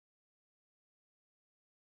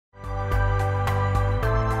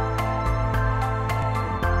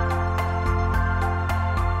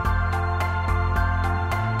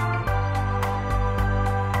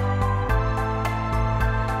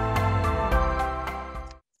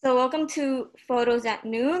welcome to Photos at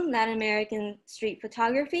Noon, Latin American Street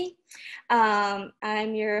Photography.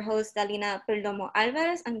 I'm your host, Dalina Perdomo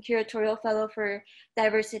Álvarez. I'm Curatorial Fellow for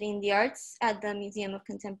Diversity in the Arts at the Museum of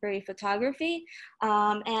Contemporary Photography.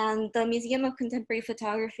 And the Museum of Contemporary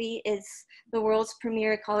Photography is the world's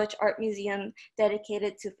premier college art museum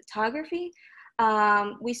dedicated to photography.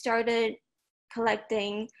 We started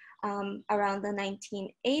collecting around the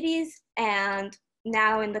 1980s, and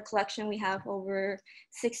now in the collection we have over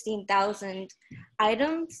 16,000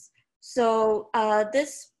 items. So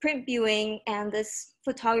this print viewing and this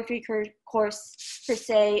photography course per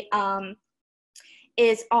se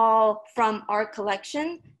is all from our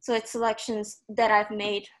collection. So it's selections that I've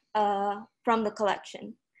made from the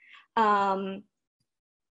collection. So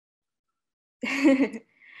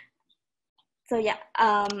yeah,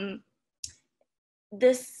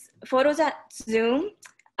 this Photos at Zoom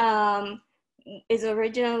is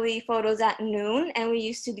originally Photos at Noon, and we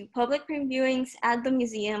used to do public print viewings at the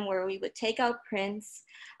museum where we would take out prints,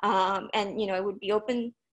 and it would be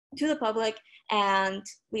open to the public, and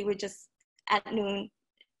we would just at noon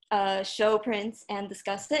show prints and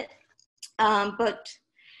discuss it. But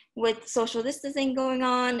with social distancing going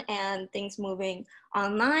on and things moving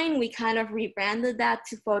online, we kind of rebranded that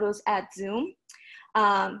to Photos at Zoom,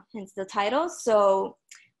 hence the title. So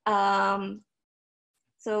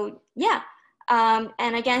yeah.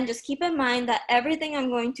 And again, just keep in mind that everything I'm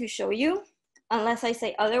going to show you, unless I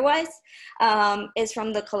say otherwise, is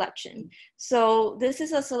from the collection. So this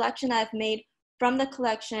is a selection I've made from the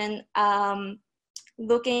collection,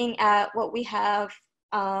 looking at what we have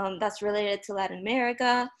that's related to Latin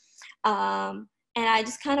America. And I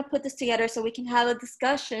just kind of put this together so we can have a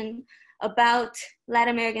discussion about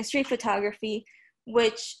Latin American street photography,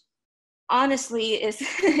 which honestly is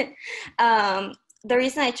the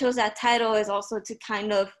reason I chose that title is also to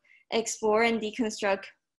kind of explore and deconstruct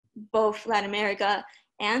both Latin America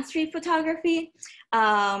and street photography.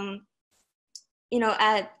 At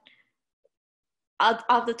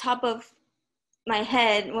off the top of my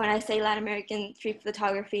head, when I say Latin American street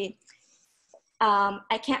photography,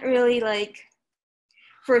 I can't really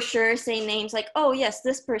for sure say names like, oh yes,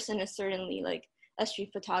 this person is certainly like a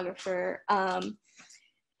street photographer.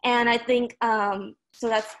 And I think, so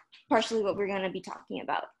that's partially what we're going to be talking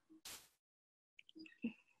about.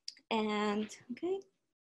 And okay.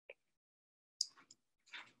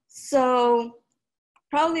 So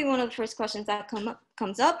probably one of the first questions that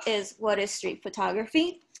comes up is, what is street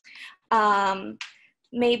photography?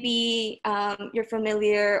 Maybe you're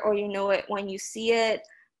familiar or you know it when you see it.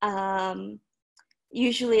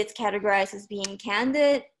 Usually it's categorized as being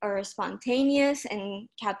candid or spontaneous and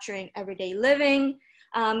capturing everyday living.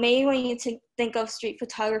 Maybe when you think of street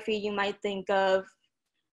photography, you might think of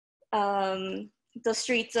the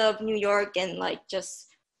streets of New York and just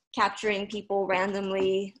capturing people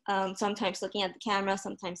randomly, sometimes looking at the camera,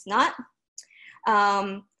 sometimes not.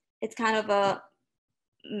 It's kind of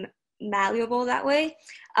malleable that way.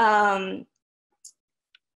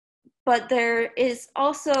 But there is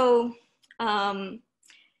also, I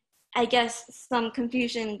guess, some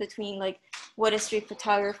confusion between what is street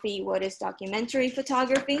photography, what is documentary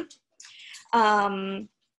photography. And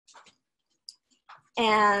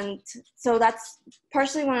so that's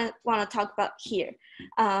partially what I want to talk about here.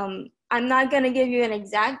 I'm not going to give you an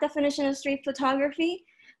exact definition of street photography,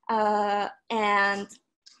 and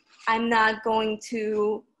I'm not going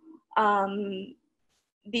to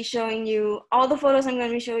be showing you all the photos I'm going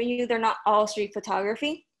to be showing you. They're not all street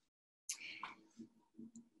photography.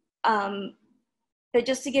 But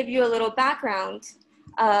just to give you a little background,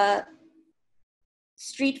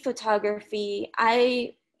 street photography,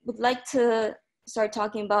 I would like to start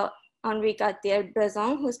talking about Henri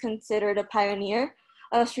Cartier-Bresson, who's considered a pioneer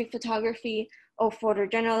of street photography or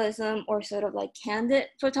photojournalism, or sort of candid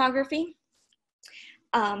photography.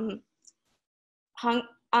 Henri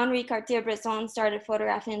Cartier-Bresson started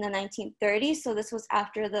photographing in the 1930s, so this was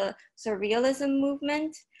after the Surrealism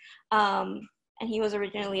movement, and he was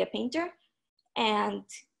originally a painter. And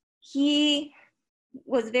he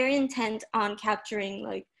was very intent on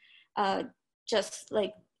capturing just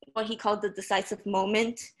what he called the decisive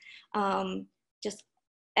moment, just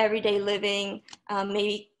everyday living,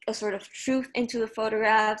 maybe a sort of truth into the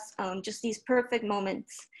photographs, just these perfect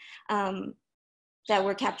moments that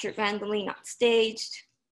were captured randomly, not staged.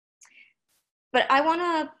 But I want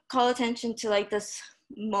to call attention to this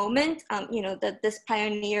moment, that this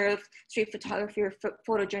pioneer of street photography or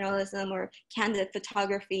photojournalism or candid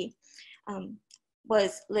photography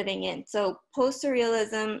was living in. So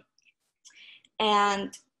post-surrealism,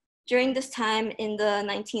 and during this time in the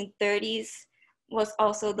 1930s was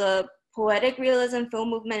also the poetic realism film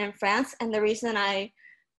movement in France. And the reason I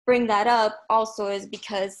bring that up also is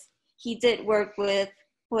because he did work with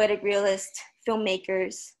poetic realist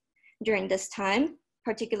filmmakers during this time,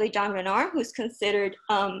 particularly Jean Renoir, who's considered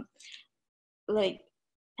like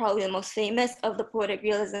probably the most famous of the poetic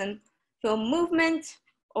realism film movement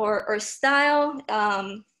or style.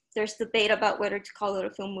 There's debate about whether to call it a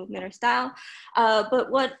film movement or style.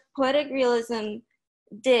 But what poetic realism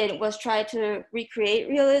did was try to recreate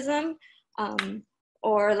realism,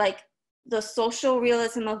 or like the social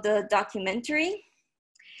realism of the documentary.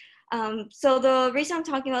 So the reason I'm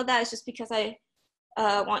talking about that is just because I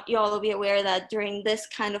want you all to be aware that during this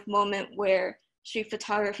kind of moment where street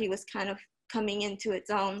photography was kind of coming into its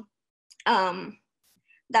own,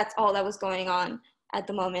 that's all that was going on at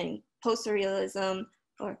the moment. Post-surrealism,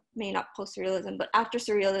 or maybe not post-surrealism, but after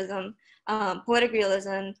surrealism, poetic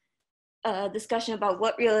realism, discussion about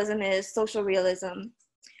what realism is, social realism.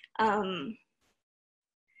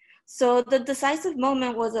 So The Decisive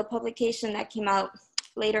Moment was a publication that came out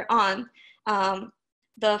later on.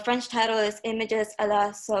 The French title is Images à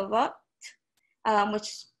la Sauvette,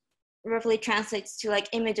 which roughly translates to like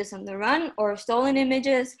images on the run, or stolen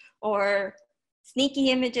images, or sneaky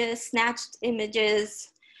images, snatched images.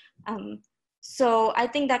 So I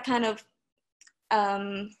think that kind of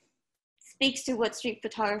speaks to what street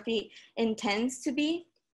photography intends to be,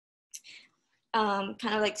 kind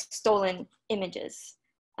of like stolen images.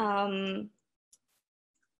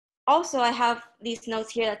 Also, I have these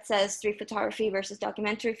notes here that says street photography versus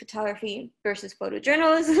documentary photography versus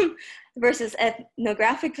photojournalism versus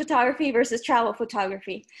ethnographic photography versus travel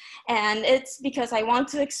photography. And it's because I want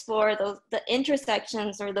to explore the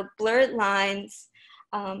intersections or the blurred lines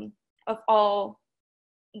of all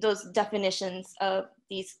those definitions of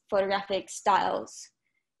these photographic styles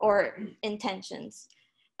or intentions.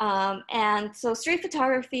 And so street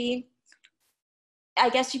photography, I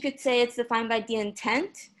guess you could say it's defined by the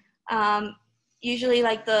intent. Usually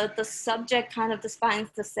like the subject kind of defines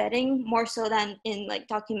the setting more so than in like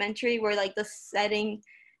documentary, where like the setting,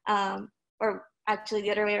 or actually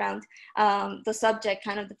the other way around, the subject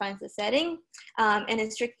kind of defines the setting. And in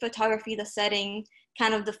street photography, the setting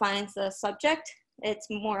kind of defines the subject. It's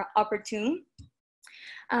more opportune.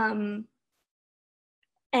 And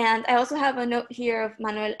I also have a note here of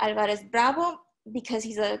Manuel Álvarez Bravo, because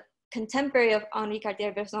he's a contemporary of Henri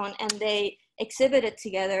Cartier-Bresson, and they exhibited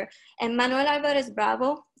together. And Manuel Álvarez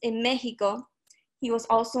Bravo in Mexico, he was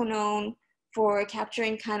also known for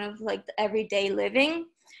capturing kind of like the everyday living.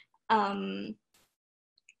 And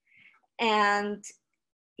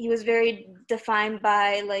he was very defined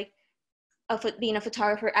by like being a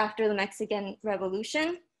photographer after the Mexican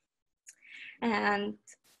Revolution. And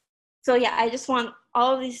so yeah, I just want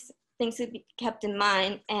all of these things to be kept in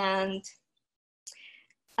mind. And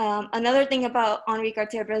another thing about Henri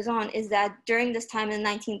Cartier-Bresson is that during this time in the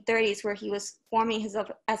 1930s, where he was forming himself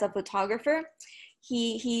as a photographer,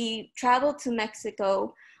 he traveled to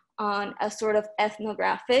Mexico on a sort of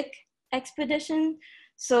ethnographic expedition.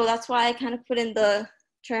 So that's why I kind of put in the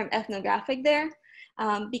term ethnographic there,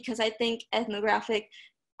 because I think ethnographic,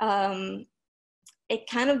 it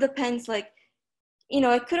kind of depends, like, you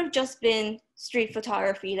know, it could have just been street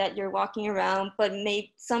photography that you're walking around, but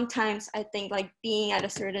maybe sometimes I think like being at a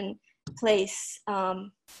certain place,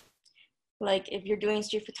 like if you're doing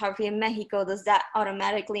street photography in Mexico, does that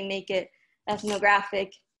automatically make it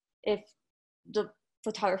ethnographic if the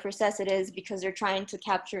photographer says it is, because they're trying to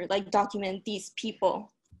capture, like document these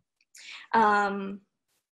people.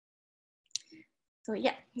 So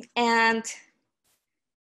yeah, and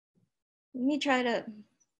let me try to,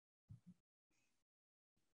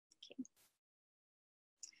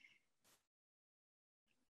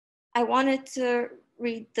 I wanted to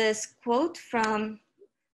read this quote from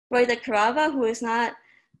Roy de Carava, who is not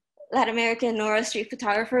Latin American nor a street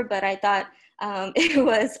photographer, but I thought it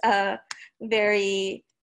was very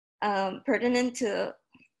pertinent to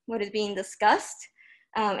what is being discussed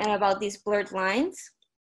and about these blurred lines.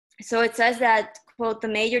 So it says that, quote, "The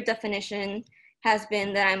major definition has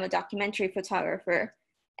been that I'm a documentary photographer,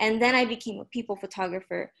 and then I became a people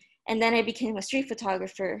photographer, and then I became a street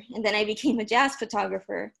photographer, and then I became a jazz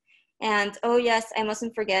photographer. And oh yes, I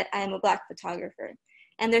mustn't forget I am a Black photographer.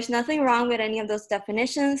 And there's nothing wrong with any of those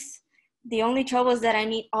definitions. The only trouble is that I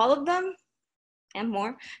need all of them and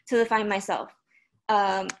more to define myself."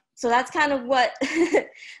 So that's kind of what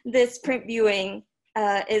this print viewing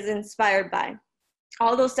is inspired by.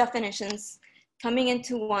 All those definitions coming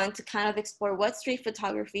into one to kind of explore what street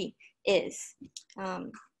photography is.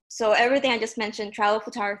 So everything I just mentioned, travel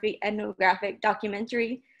photography, ethnographic,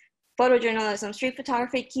 documentary, photojournalism, street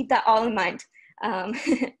photography, keep that all in mind.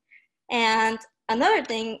 And another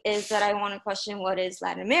thing is that I want to question what is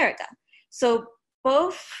Latin America. So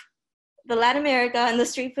both the Latin America and the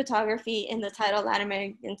street photography in the title Latin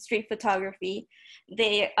American street photography,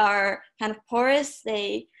 they are kind of porous.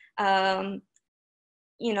 They,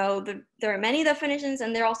 you know, there are many definitions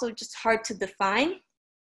and they're also just hard to define.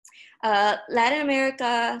 Latin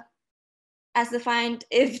America, as defined,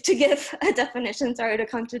 if to give a definition, sorry to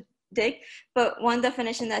contradict, but one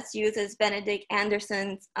definition that's used is Benedict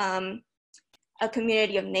Anderson's A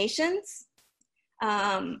Community of Nations,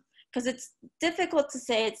 because it's difficult to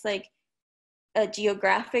say it's like a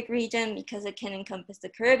geographic region because it can encompass the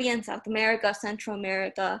Caribbean, South America, Central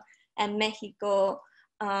America, and Mexico.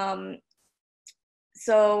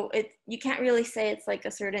 So you can't really say it's like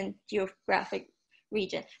a certain geographic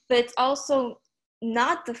region, but it's also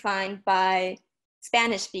not defined by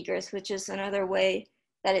Spanish speakers, which is another way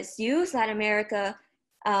that it's used. Latin America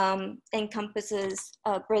encompasses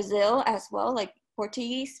Brazil as well, like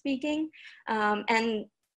Portuguese speaking, and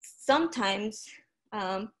sometimes,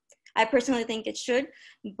 I personally think it should,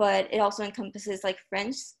 but it also encompasses like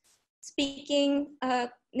French speaking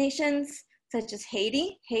nations such as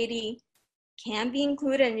Haiti. Haiti can be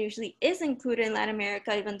included and usually is included in Latin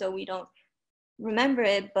America, even though we don't remember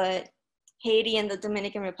it, but Haiti and the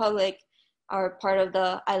Dominican Republic are part of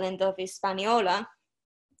the island of Hispaniola.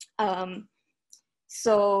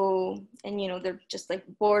 So, and you know, they're just like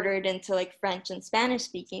bordered into like French and Spanish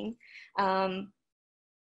speaking.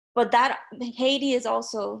 But that Haiti is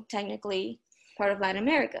also technically part of Latin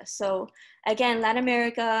America. So again, Latin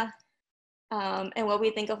America, and what we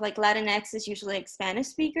think of like Latinx is usually like Spanish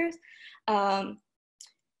speakers.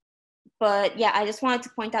 But yeah, I just wanted to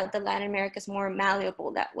point out that Latin America is more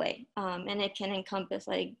malleable that way. And it can encompass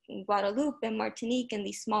like Guadeloupe and Martinique and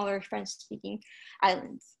these smaller French-speaking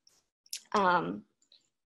islands.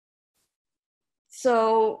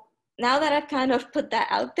 So now that I've kind of put that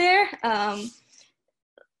out there,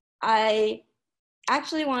 I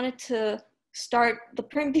actually wanted to start the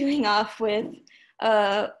print viewing off with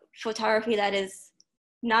photography that is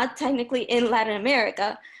not technically in Latin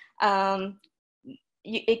America.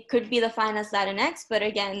 It could be defined as Latinx, but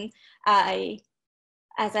again,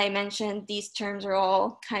 as I mentioned, these terms are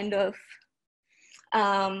all kind of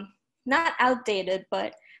not outdated,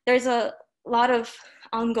 but there's a lot of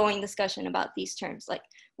ongoing discussion about these terms, like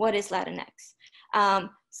what is Latinx?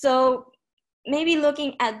 So maybe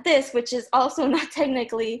looking at this, which is also not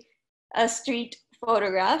technically a street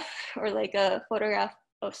photograph or like a photograph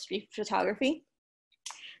of street photography.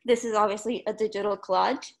 This is obviously a digital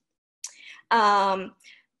collage.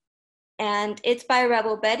 And it's by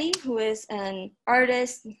Rebel Betty, who is an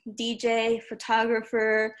artist, DJ,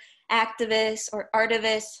 photographer, activist, or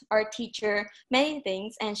artivist, art teacher, many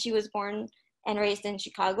things. And she was born and raised in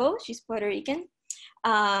Chicago. She's Puerto Rican.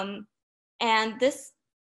 And this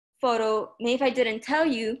photo, maybe if I didn't tell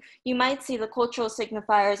you, you might see the cultural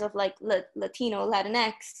signifiers of like Latino,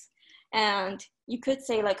 Latinx. And you could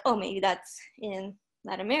say like, oh, maybe that's in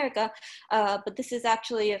Latin America. But this is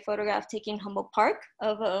actually a photograph taken in Humboldt Park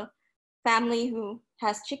of a family who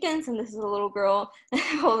has chickens, and this is a little girl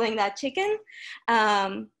holding that chicken.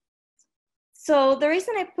 So the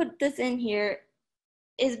reason I put this in here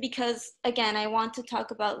is because, again, I want to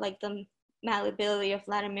talk about like the malleability of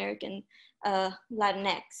Latin American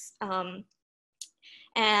Latinx.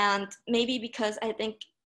 And maybe because I think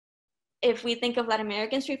if we think of Latin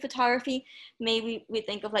American street photography, maybe we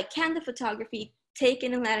think of like candid photography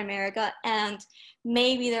taken in Latin America, and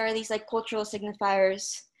maybe there are these like cultural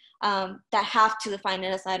signifiers that have to define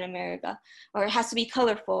it as Latin America, or it has to be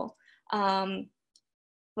colorful.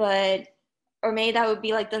 But, or maybe that would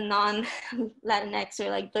be like the non-Latinx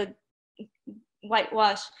or like the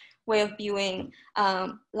whitewash way of viewing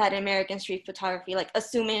Latin American street photography, like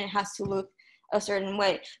assuming it has to look a certain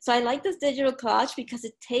way. So I like this digital collage because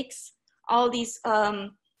it takes all these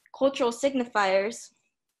cultural signifiers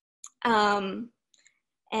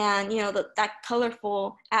and, you know, that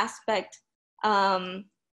colorful aspect. And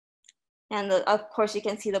of course you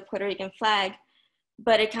can see the Puerto Rican flag,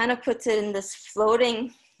 but it kind of puts it in this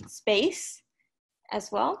floating space as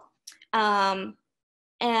well. And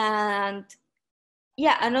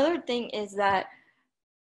yeah, another thing is that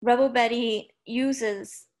Rebel Betty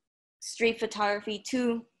uses street photography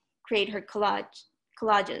to create her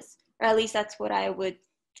collages, or at least that's what I would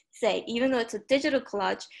say. Even though it's a digital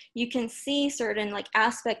collage, you can see certain like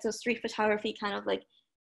aspects of street photography kind of like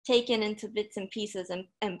taken into bits and pieces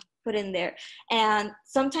and put in there. And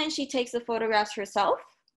sometimes she takes the photographs herself.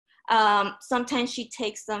 Sometimes she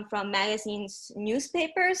takes them from magazines,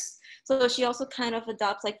 newspapers. So she also kind of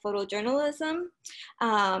adopts like photojournalism.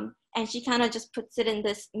 and she kind of just puts it in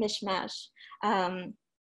this mishmash.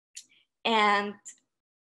 And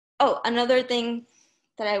oh, another thing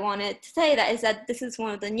that I wanted to say that is that this is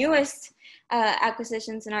one of the newest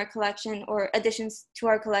acquisitions in our collection, or additions to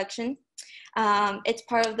our collection. It's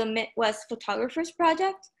part of the Midwest Photographers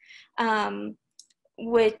Project,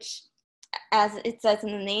 which, as it says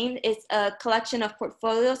in the name, is a collection of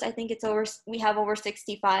portfolios. I think we have over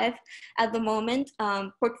 65 at the moment,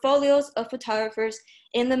 portfolios of photographers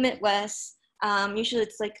in the Midwest. Usually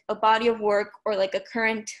it's like a body of work or like a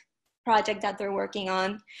current project that they're working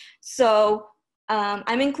on. So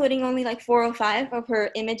I'm including only like 4 or 5 of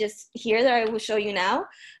her images here that I will show you now,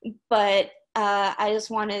 but I just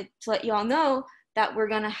wanted to let you all know that we're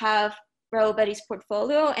gonna have Dawoud Bey's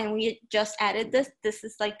portfolio, and we just added this. This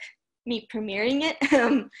is like me premiering it.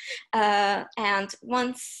 And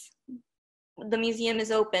once the museum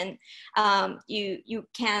is open, you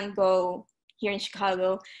can go here in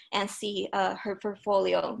Chicago and see her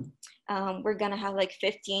portfolio. We're gonna have like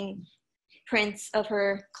 15 prints of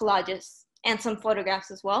her collages and some photographs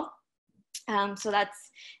as well. So that's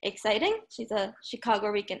exciting. She's a Chicago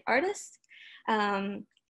Rican artist.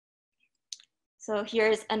 So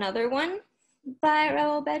here's another one by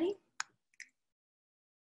Dawoud Bey.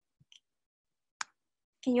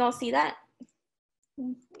 Can you all see that?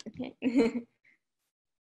 Okay.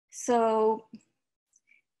 So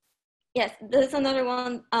yes, this is another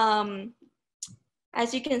one.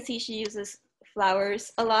 As you can see, she uses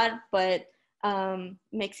flowers a lot, but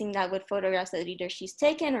mixing that with photographs that either she's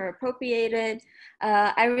taken or appropriated.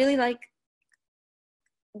 I really like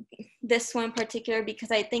this one in particular because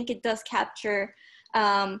I think it does capture,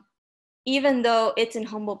 even though it's in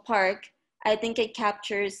Humboldt Park, I think it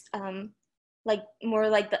captures like more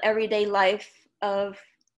like the everyday life of,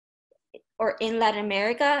 or in Latin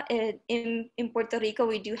America. In Puerto Rico,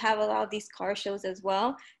 we do have a lot of these car shows as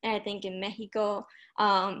well, and I think in Mexico.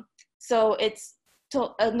 So it's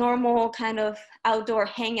a normal kind of outdoor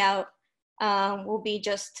hangout will be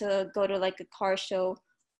just to go to like a car show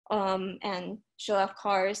and show off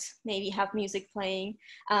cars, maybe have music playing.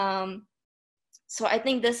 So I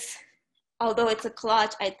think this, although it's a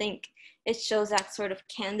collage, I think it shows that sort of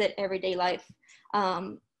candid everyday life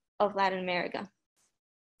of Latin America.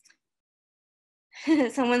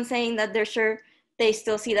 Someone saying that they're sure they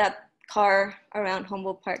still see that car around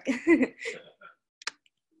Humboldt Park.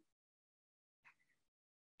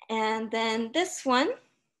 And then this one,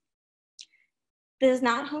 this is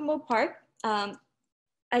not Humboldt Park.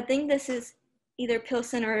 I think this is either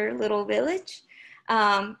Pilsen or Little Village.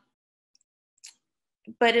 But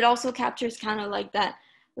it also captures kind of like that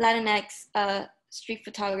Latinx street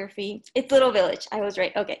photography. It's Little Village, I was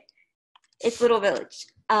right, okay. It's Little Village,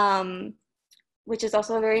 which is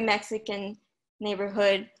also a very Mexican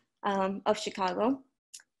neighborhood of Chicago.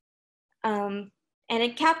 And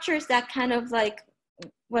it captures that kind of like,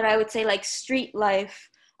 what I would say like street life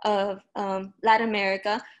of Latin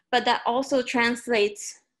America, but that also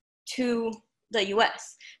translates to the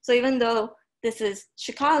US. So even though this is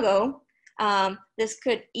Chicago, this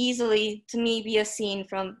could easily, to me, be a scene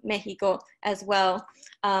from Mexico as well,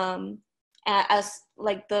 as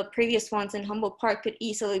like the previous ones in Humboldt Park could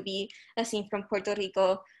easily be a scene from Puerto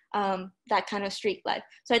Rico, that kind of street life.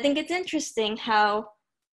 So I think it's interesting how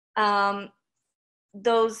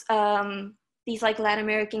these like Latin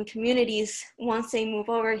American communities, once they move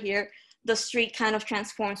over here, the street kind of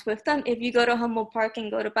transforms with them. If you go to Humboldt Park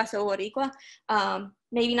and go to Paseo Boricua,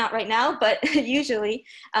 maybe not right now, but usually,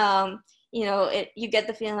 you know, you get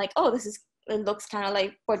the feeling like, oh, it looks kind of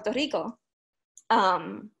like Puerto Rico.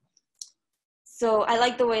 So I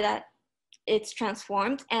like the way that it's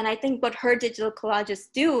transformed. And I think what her digital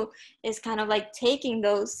collages do is kind of like taking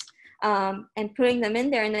those and putting them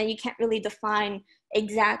in there, and then you can't really define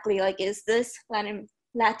exactly like, is this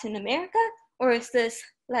Latin America or is this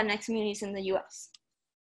Latinx communities in the US?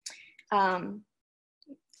 And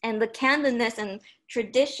the candidness and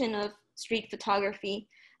tradition of street photography,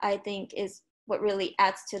 I think, is what really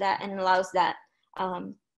adds to that and allows that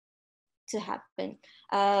to happen.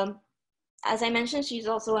 As I mentioned, she's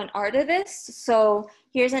also an artivist. So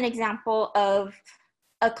here's an example of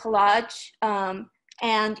a collage,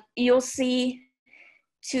 and you'll see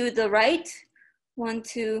to the right,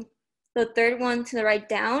 the third one to the right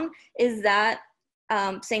down is that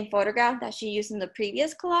same photograph that she used in the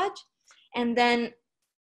previous collage. And then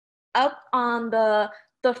up on the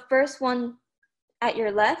first one at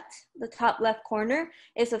your left, the top left corner,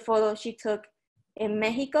 is a photo she took in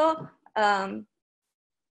Mexico of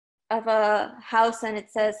a house, and it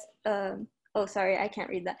says, oh, sorry, I can't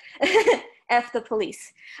read that. F the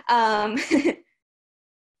police.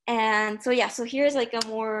 And so yeah, so here's like a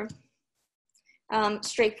more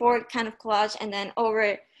straightforward kind of collage, and then over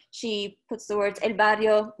it, she puts the words, el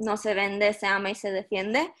barrio no se vende, se ama y se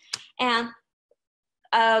defiende. And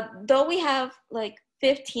though we have like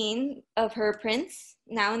 15 of her prints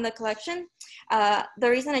now in the collection, the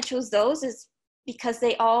reason I chose those is because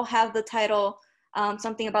they all have the title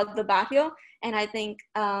something about the barrio, and I think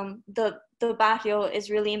the barrio is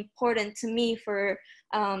really important to me for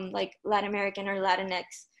like Latin American or Latinx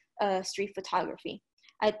street photography.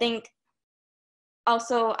 I think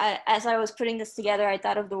also, as I was putting this together, I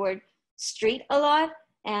thought of the word street a lot,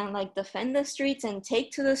 and like defend the streets and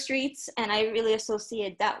take to the streets. And I really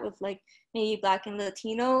associate that with like maybe Black and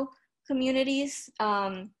Latino communities.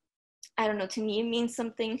 I don't know, to me it means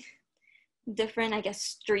something different, I guess,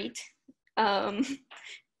 street, or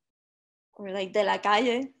like de la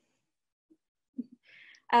calle.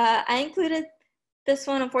 I included this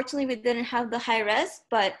one. Unfortunately, we didn't have the high res,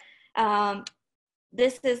 but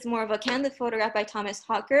this is more of a candid photograph by Thomas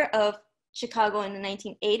Hawker of Chicago in the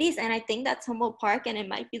 1980s. And I think that's Humboldt Park, and it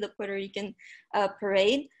might be the Puerto Rican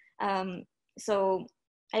parade. So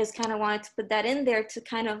I just kind of wanted to put that in there to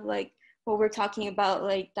kind of like what we're talking about,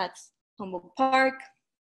 like that's Humboldt Park.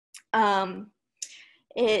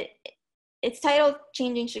 It's titled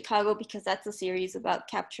Changing Chicago because that's a series about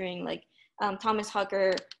capturing like Thomas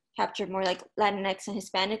Hawker captured more like Latinx and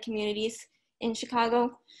Hispanic communities in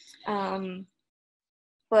Chicago.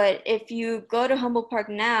 But if you go to Humboldt Park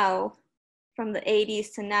now, from the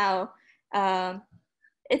 80s to now,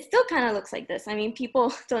 it still kind of looks like this. I mean,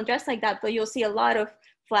 people don't dress like that, but you'll see a lot of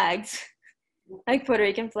flags, like Puerto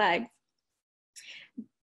Rican flags.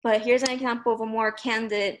 But here's an example of a more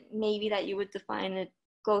candid, maybe that you would define it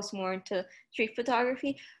goes more into street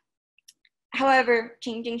photography. However,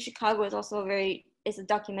 Changing Chicago is also is a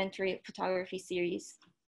documentary photography series.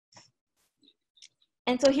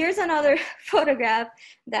 And so here's another photograph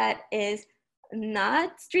that is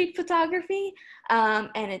not street photography,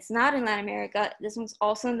 and it's not in Latin America. This one's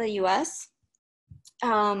also in the US.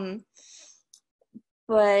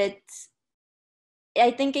 But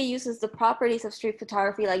I think it uses the properties of street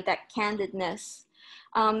photography, like that candidness.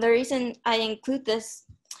 The reason I include this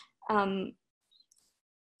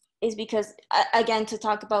is because, again, to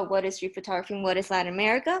talk about what is street photography and what is Latin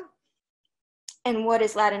America and what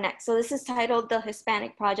is Latinx. So this is titled The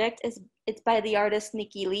Hispanic Project. It's by the artist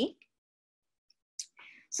Nikki Lee.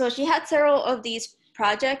 So she had several of these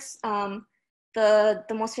projects. The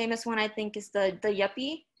most famous one, I think, is the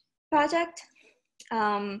Yuppie Project.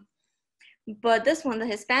 But this one, the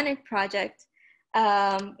Hispanic Project,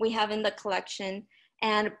 we have in the collection.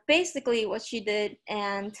 And basically what she did,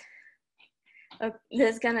 and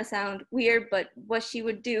this is gonna sound weird, but what she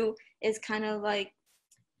would do is kind of like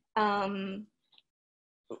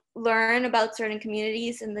learn about certain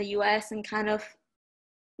communities in the US and kind of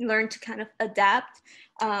learn to kind of adapt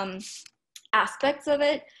aspects of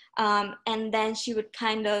it. And then she would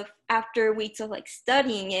kind of, after weeks of like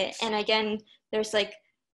studying it, and again, there's like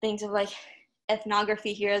things of like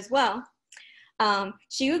ethnography here as well.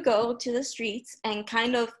 She would go to the streets and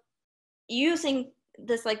kind of using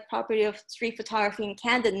this like property of street photography and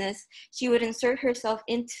candidness, she would insert herself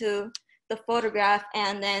into the photograph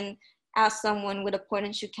and then ask someone with a point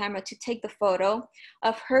and shoot camera to take the photo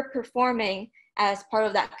of her performing as part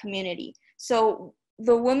of that community. So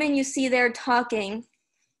the woman you see there talking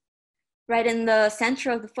right in the center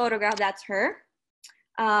of the photograph, that's her.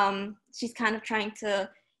 She's kind of trying to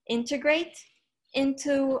integrate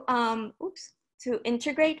into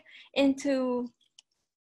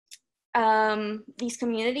these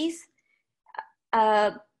communities.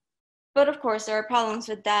 But of course, there are problems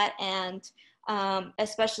with that, and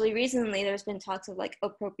especially recently, there's been talks of like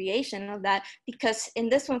appropriation of that, because in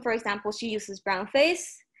this one, for example, she uses brown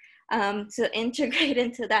face to integrate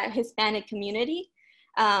into that Hispanic community.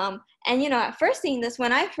 And you know, at first seeing this,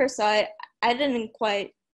 when I first saw it, I didn't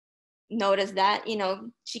quite notice that. You know,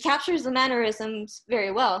 she captures the mannerisms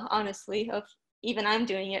very well, honestly, of even I'm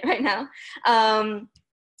doing it right now.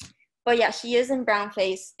 But yeah, she is in brown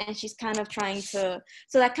face, and she's kind of trying to,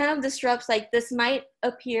 so that kind of disrupts, like this might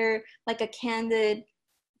appear like a candid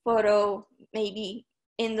photo, maybe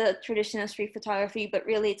in the tradition of street photography, but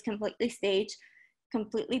really it's completely staged,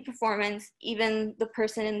 completely performance. Even the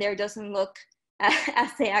person in there doesn't look as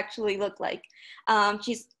they actually look like.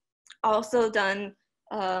 She's also done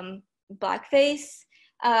blackface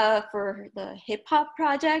for the hip hop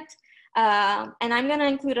project. And I'm gonna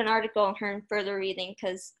include an article on her in further reading,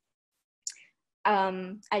 because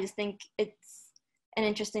I just think it's an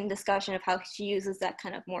interesting discussion of how she uses that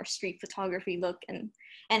kind of more street photography look, and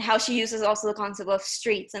how she uses also the concept of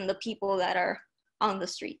streets and the people that are on the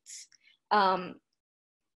streets. But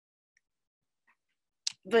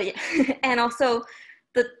yeah, and also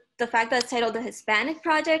the fact that it's titled the Hispanic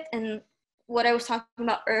Project, and what I was talking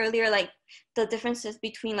about earlier, like the differences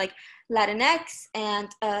between like Latinx and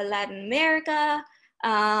Latin America.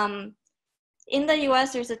 In the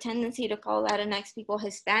U.S., there's a tendency to call Latinx people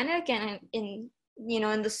Hispanic, and in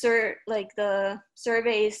the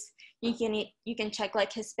surveys, you can check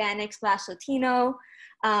like Hispanic/Latino.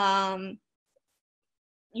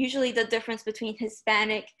 Usually, the difference between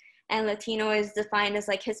Hispanic and Latino is defined as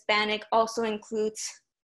like Hispanic also includes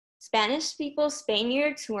Spanish people,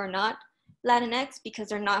 Spaniards who are not Latinx because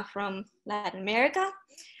they're not from Latin America.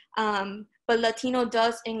 But Latino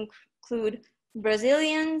does include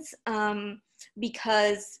Brazilians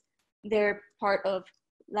because they're part of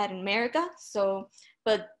Latin America. So,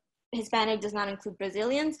 but Hispanic does not include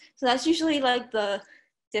Brazilians. So that's usually like the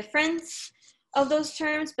difference of those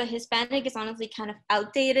terms, but Hispanic is honestly kind of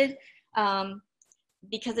outdated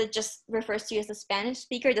because it just refers to you as a Spanish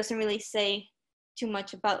speaker. It doesn't really say too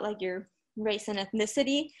much about like your race and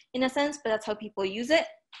ethnicity in a sense, but that's how people use it.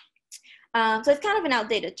 So it's kind of an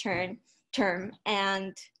outdated term.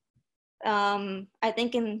 And I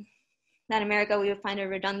think in Latin America, we would find it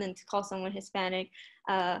redundant to call someone Hispanic.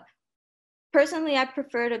 Personally, I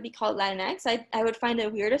prefer to be called Latinx. I would find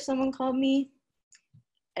it weird if someone called me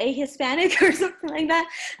a Hispanic or something like that.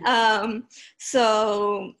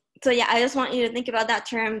 So yeah, I just want you to think about that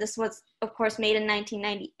term. This was, of course, made in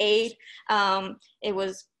 1998. It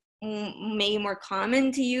was maybe more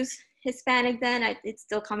common to use Hispanic then. It's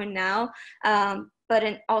still common now.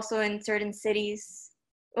 But also in certain cities,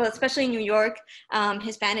 well, especially in New York,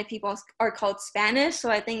 Hispanic people are called Spanish. So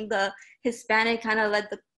I think the Hispanic kind of led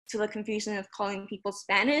to the confusion of calling people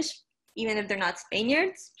Spanish, even if they're not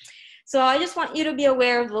Spaniards. So I just want you to be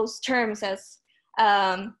aware of those terms as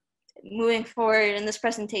moving forward in this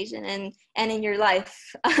presentation and in your life.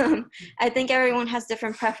 I think everyone has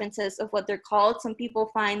different preferences of what they're called. Some people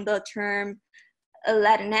find the term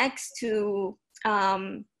Latinx to,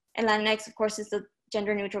 and Latinx, of course, is the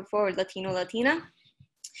gender neutral for Latino, Latina.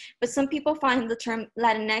 But some people find the term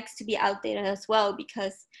Latinx to be outdated as well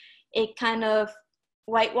because it kind of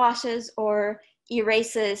whitewashes or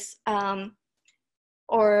erases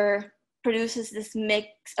or produces this myth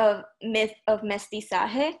of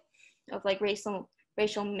mestizaje, of like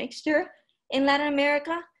racial mixture in Latin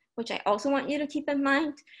America, which I also want you to keep in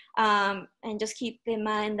mind. And just keep in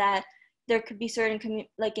mind that there could be certain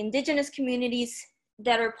like indigenous communities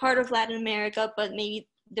that are part of Latin America, but maybe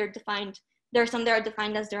there are some that are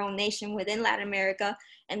defined as their own nation within Latin America,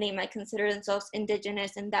 and they might consider themselves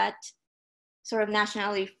indigenous in that sort of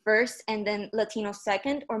nationality first, and then Latino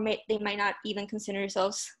second, or they might not even consider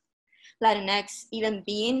themselves Latinx, even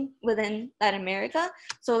being within Latin America.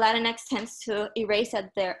 So Latinx tends to erase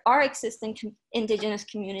that there are existing indigenous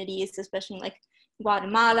communities, especially in like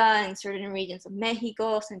Guatemala and certain regions of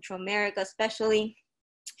Mexico, Central America especially.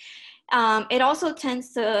 It also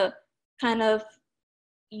tends to kind of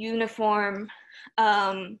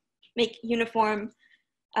make uniform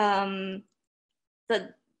the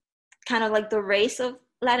kind of like the race of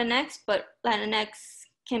Latinx, but Latinx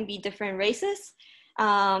can be different races.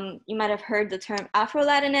 You might have heard the term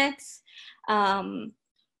Afro-Latinx.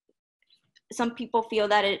 Some people feel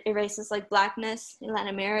that it erases like Blackness in Latin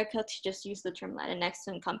America to just use the term Latinx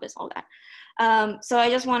to encompass all that. So I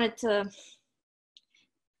just wanted to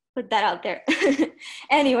put that out there.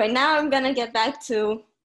 Anyway, now I'm gonna get back to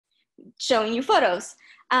showing you photos.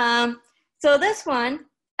 So this one,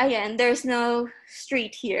 again, there's no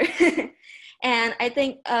street here. And I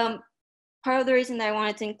think part of the reason that I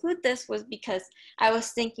wanted to include this was because I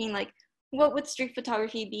was thinking like, what would street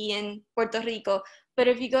photography be in Puerto Rico? But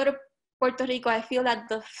if you go to Puerto Rico, I feel that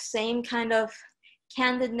the same kind of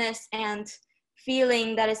candidness and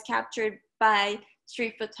feeling that is captured by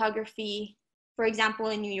street photography, for example,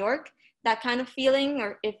 in New York, that kind of feeling,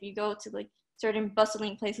 or if you go to like certain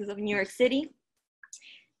bustling places of New York City,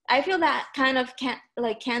 I feel that kind of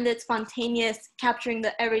candid, spontaneous, capturing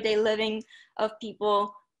the everyday living of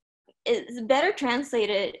people is better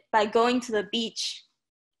translated by going to the beach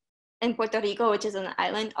in Puerto Rico, which is an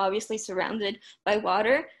island, obviously surrounded by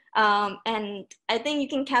water. And I think you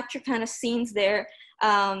can capture kind of scenes there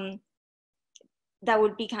that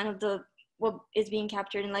would be kind of what is being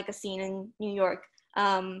captured in like a scene in New York.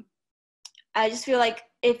 I just feel like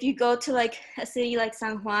if you go to like a city like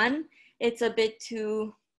San Juan, it's a bit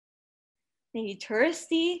too maybe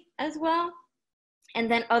touristy as well.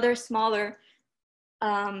 And then other smaller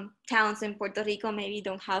towns in Puerto Rico maybe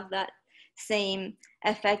don't have that same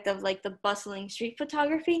effect of like the bustling street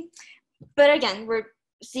photography. But again, we're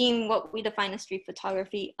seeing what we define as street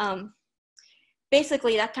photography.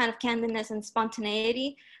 Basically, that kind of candidness and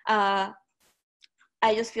spontaneity, I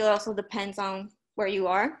just feel it also depends on where you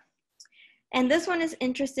are. And this one is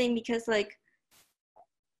interesting because like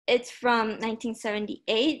it's from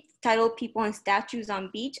 1978, titled People and Statues on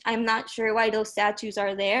Beach. I'm not sure why those statues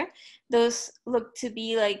are there. Those look to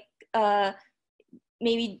be like,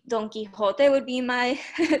 maybe Don Quixote would be my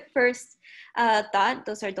first thought.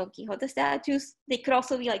 Those are Don Quixote statues. They could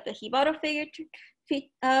also be like the Jibaro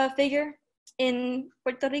figure in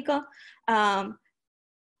Puerto Rico.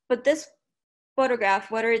 But this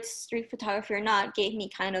photograph, whether it's street photography or not, gave me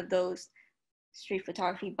kind of those street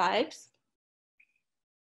photography vibes.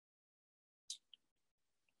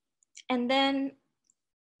 And then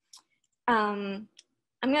I'm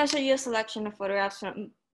gonna show you a selection of photographs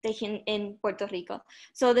from taken in Puerto Rico.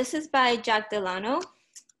 So this is by Jack Delano.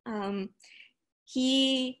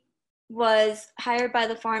 He was hired by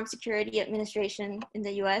the Farm Security Administration in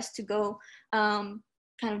the US to go kind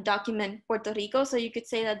of document Puerto Rico. So you could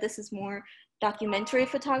say that this is more documentary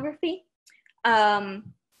photography.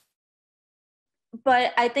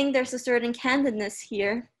 But I think there's a certain candidness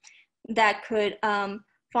here that could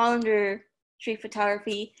fall under street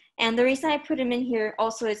photography. And the reason I put him in here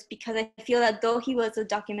also is because I feel that though he was a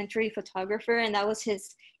documentary photographer and that was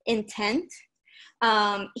his intent,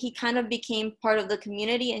 he kind of became part of the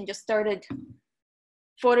community and just started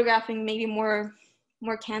photographing maybe more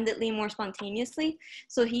candidly, more spontaneously.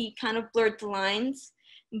 So he kind of blurred the lines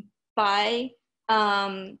by,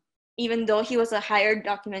 even though he was a hired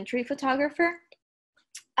documentary photographer,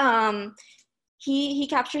 he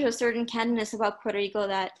captures a certain candidness about Puerto Rico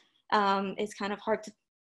that is kind of hard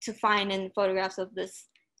to find in photographs of this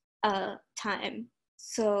time.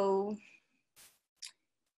 So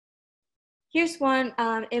here's one.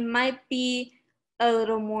 It might be a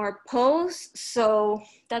little more pose. So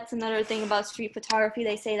that's another thing about street photography.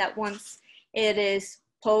 They say that once it is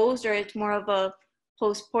posed or it's more of a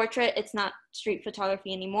pose portrait, it's not street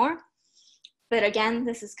photography anymore. But again,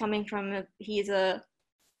 this is coming from, he's a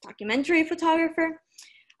documentary photographer.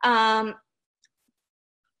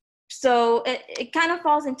 So it kind of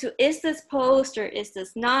falls into, is this posed or is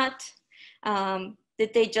this not?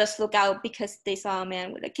 Did they just look out because they saw a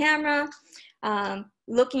man with a camera?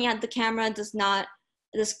 Looking at the camera does not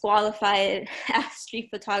disqualify it as street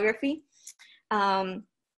photography. But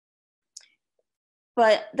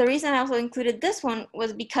the reason I also included this one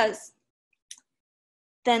was because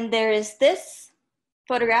then there is this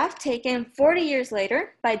photograph taken 40 years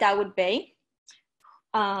later by Dawoud Bey.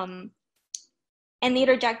 And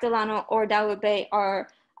neither Jack Delano or Dawoud Bey are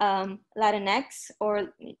Latinx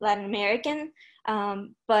or Latin American,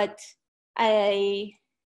 but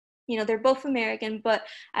they're both American, but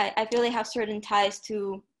I feel they have certain ties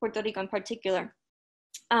to Puerto Rico in particular.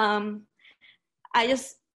 I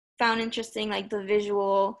just found interesting like the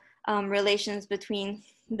visual relations between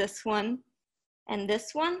this one and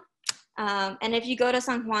this one. And if you go to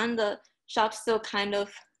San Juan, the shops still kind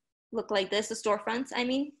of look like this, the storefronts, I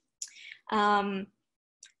mean.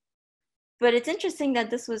 But it's interesting that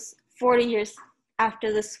this was 40 years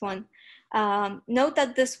after this one. Note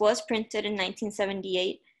that this was printed in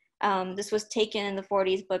 1978. This was taken in the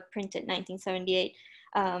 40s, but printed 1978.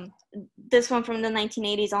 This one from the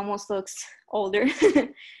 1980s almost looks older.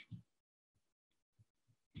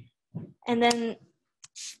 And then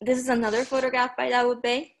this is another photograph by Dawoud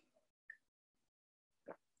Bey.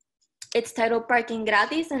 It's titled Parking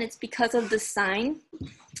Gratis, and it's because of the sign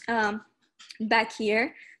back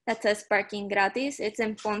here that says Parking Gratis. It's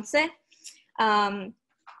in Ponce.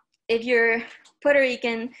 If you're Puerto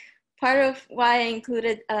Rican, part of why I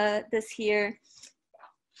included this here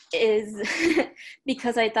is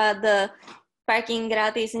because I thought the Parking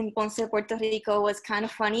Gratis in Ponce, Puerto Rico was kind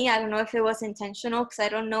of funny. I don't know if it was intentional because I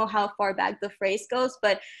don't know how far back the phrase goes,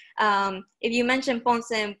 but if you mention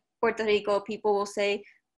Ponce in Puerto Rico, people will say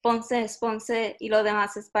Ponce es Ponce y lo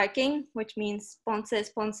demás es parking, which means Ponce es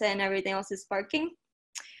Ponce and everything else is parking.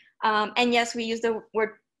 And yes, we use the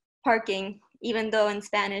word parking, even though in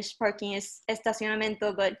Spanish parking is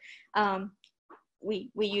estacionamiento, but we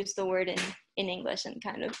use the word in English and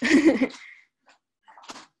kind of.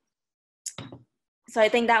 So I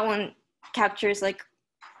think that one captures like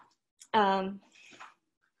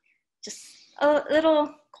just a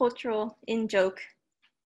little cultural in-joke.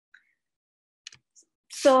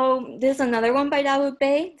 So there's another one by Dawoud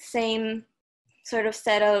Bey, same sort of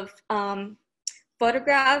set of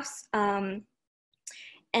photographs. And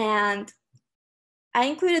I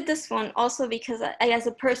included this one also because as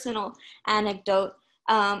a personal anecdote,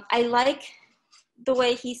 I like the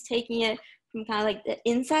way he's taking it from kind of like the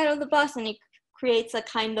inside of the bus, and he creates a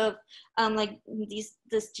kind of like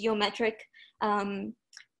this geometric kind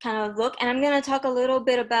of look. And I'm going to talk a little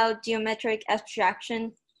bit about geometric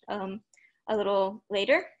abstraction a little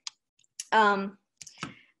later.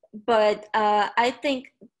 But I think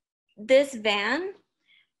this van,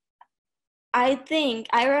 I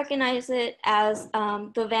recognize it as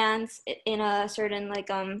the vans in a certain like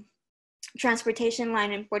transportation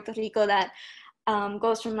line in Puerto Rico that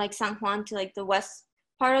goes from like San Juan to like the west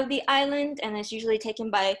part of the island, and it's usually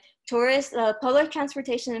taken by tourists. Public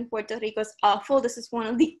transportation in Puerto Rico is awful. This is one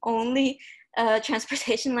of the only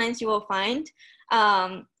transportation lines you will find.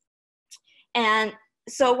 And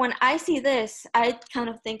so when I see this, I kind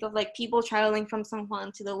of think of like people traveling from San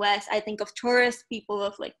Juan to the west. I think of tourists,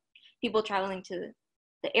 people traveling to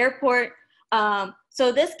the airport.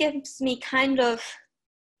 So this gives me kind of,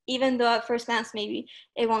 even though at first glance maybe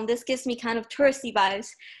it won't, this gives me kind of touristy vibes.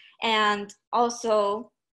 And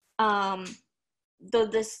also, though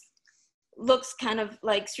this looks kind of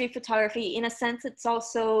like street photography, in a sense, it's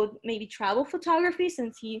also maybe travel photography,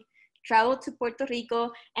 since he traveled to Puerto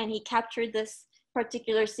Rico and he captured this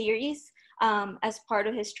particular series as part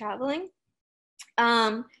of his traveling.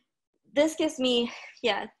 This gives me,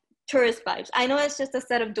 yeah, tourist vibes. I know it's just a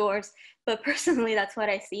set of doors, but personally that's what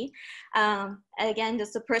I see. Again,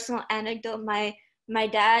 just a personal anecdote, my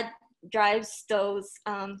dad drives those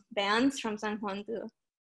vans from San Juan to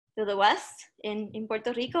the west in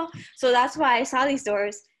Puerto Rico, so that's why I saw these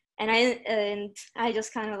doors, and I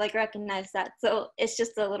just kind of like recognized that. So it's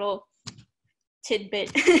just a little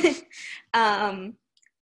tidbit.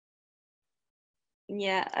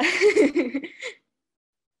 Yeah.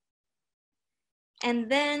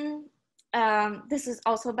 And then this is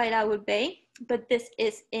also by Dawoud Bey, but this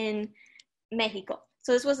is in Mexico.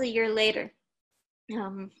 So this was a year later.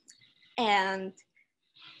 And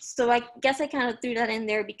so I guess I kind of threw that in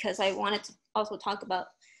there because I wanted to also talk about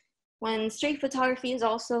when street photography is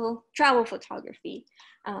also travel photography.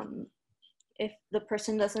 If the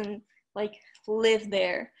person doesn't like live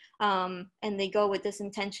there, and they go with this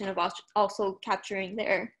intention of also capturing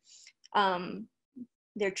their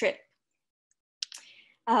trip.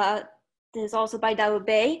 This is also by Dawoud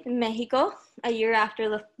Bey in Mexico, a year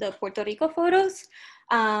after the Puerto Rico photos.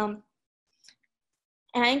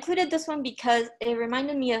 And I included this one because it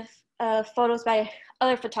reminded me of photos by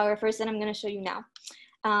other photographers that I'm going to show you now.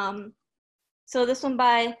 So this one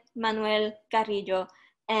by Manuel Carrillo,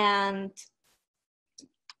 and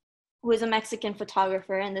who is a Mexican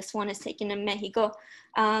photographer, and this one is taken in Mexico.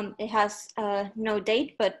 It has no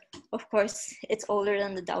date, but of course it's older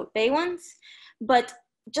than the Dawoud Bey ones. But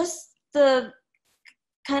just the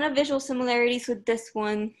kind of visual similarities with this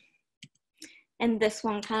one and this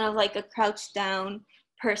one, kind of like a crouched down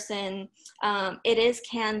person. It is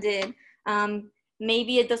candid.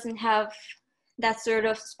 Maybe it doesn't have that sort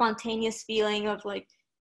of spontaneous feeling of like,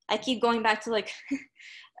 I keep going back to like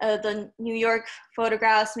the New York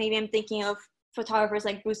photographs. Maybe I'm thinking of photographers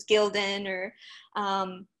like Bruce Gilden, or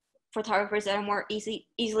photographers that are more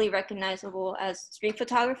easily recognizable as street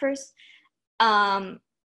photographers.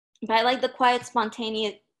 But I like the quiet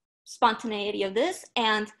spontaneity of this.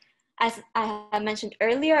 And as I had mentioned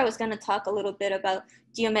earlier, I was going to talk a little bit about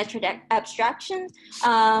geometric abstraction.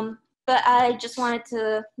 But I just wanted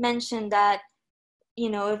to mention that, you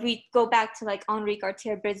know, if we go back to like Henri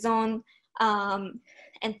Cartier-Bresson,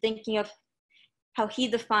 and thinking of how he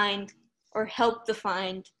defined or helped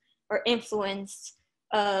define or influenced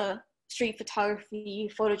street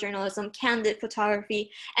photography, photojournalism, candid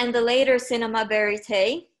photography, and the later cinema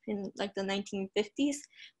verite in like the 1950s,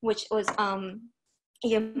 which was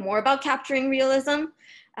even more about capturing realism.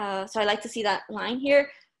 So I like to see that line here.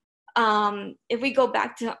 If we go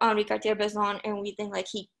back to Henri Cartier-Bresson and we think like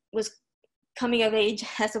he was coming of age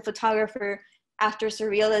as a photographer after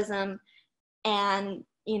surrealism, and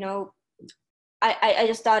you know, I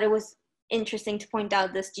just thought it was interesting to point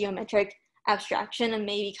out this geometric abstraction and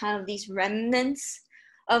maybe kind of these remnants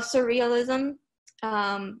of surrealism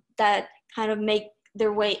that kind of make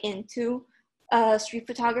their way into street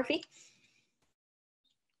photography.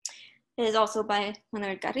 It is also by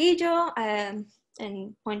Manuel Carrillo, and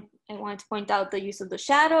I wanted to point out the use of the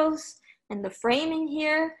shadows and the framing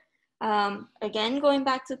here. Again, going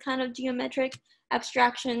back to kind of geometric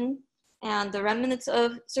abstraction and the remnants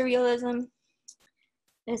of surrealism.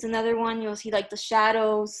 There's another one, you'll see like the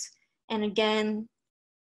shadows, and again,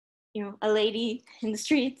 you know, a lady in the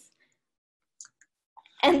streets.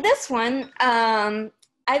 And this one, I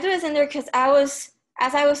threw this in there because as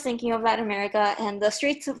I was thinking of Latin America and the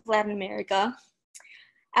streets of Latin America,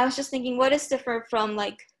 I was just thinking, what is different from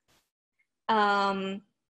like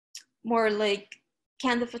more like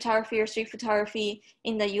candid photography or street photography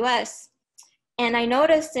in the US. And I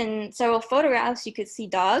noticed in several photographs, you could see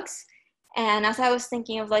dogs. And as I was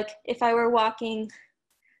thinking of like, if I were walking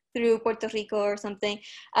through Puerto Rico or something,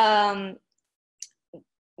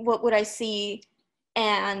 what would I see?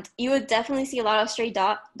 And you would definitely see a lot of stray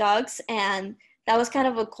dogs. And that was kind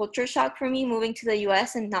of a culture shock for me, moving to the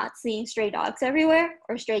US and not seeing stray dogs everywhere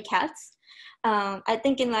or stray cats. I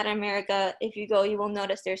think in Latin America, if you go, you will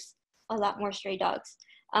notice there's a lot more stray dogs.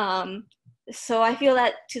 So I feel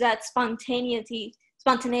that to that spontaneity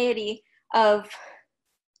of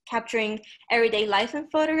capturing everyday life in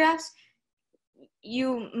photographs,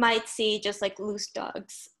 you might see just like loose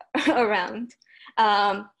dogs around.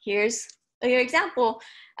 Here's your example,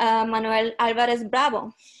 Manuel Álvarez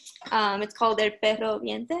Bravo. It's called El Perro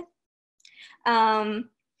Viente.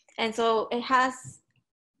 And so it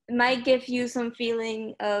might give you some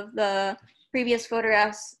feeling of the previous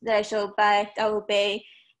photographs that I showed by Dawoud Bey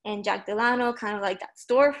and Delano, kind of like that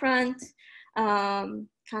storefront, kind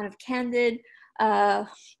of candid.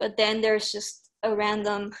 But then there's just a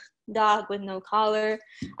random dog with no collar,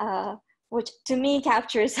 which to me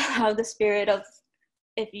captures how the spirit of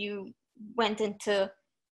if you went into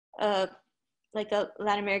like a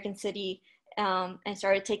Latin American city and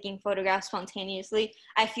started taking photographs spontaneously.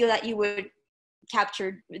 I feel that you would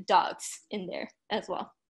capture dogs in there as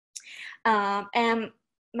well. And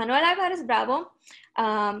Manuel Álvarez Bravo,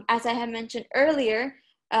 as I had mentioned earlier,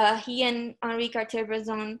 he and Henri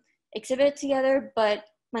Cartier-Bresson exhibited together, but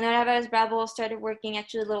Manuel Álvarez Bravo started working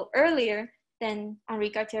actually a little earlier than Henri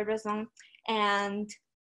Cartier-Bresson, and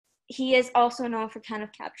he is also known for kind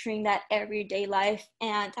of capturing that everyday life,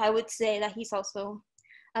 and I would say that he's also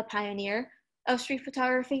a pioneer of street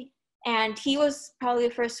photography, and he was probably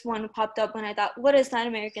the first one who popped up when I thought, what is Latin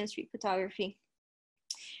American street photography?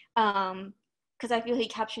 Because I feel he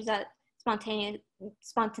captures that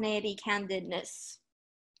spontaneity, candidness,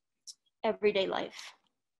 everyday life.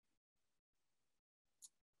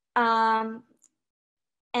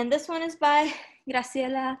 And this one is by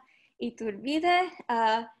Graciela Iturbide.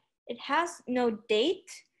 It has no date,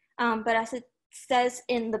 but as it says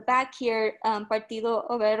in the back here, Partido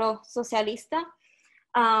Obrero Socialista.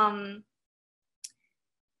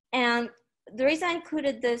 And the reason I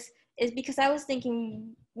included this is because I was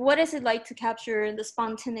thinking, what is it like to capture the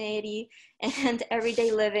spontaneity and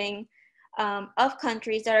everyday living of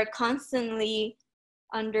countries that are constantly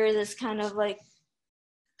under this kind of like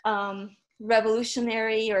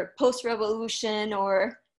revolutionary or post-revolution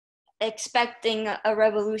or expecting a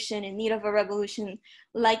revolution, in need of a revolution,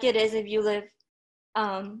 like it is if you live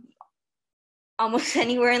almost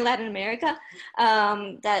anywhere in Latin America,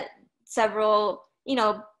 that several,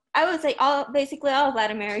 I would say basically all of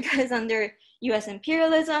Latin America is under US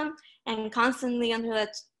imperialism and constantly under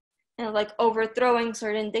that, like overthrowing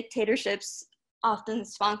certain dictatorships, often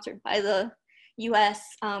sponsored by the US.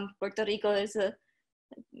 Puerto Rico is a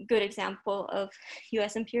good example of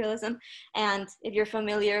US imperialism. And if you're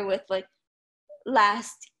familiar with like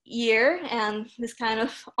last year and this kind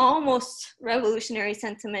of almost revolutionary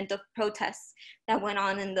sentiment of protests that went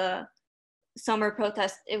on in the summer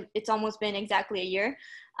protests, it's almost been exactly a year.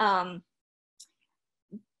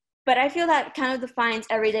 But I feel that kind of defines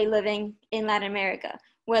everyday living in Latin America,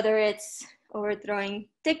 whether it's overthrowing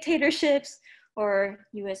dictatorships or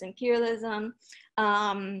US imperialism.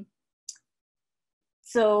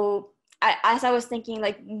 So as I was thinking,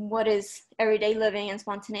 like, what is everyday living and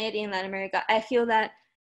spontaneity in Latin America, I feel that,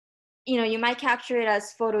 you might capture it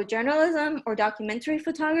as photojournalism or documentary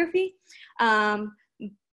photography.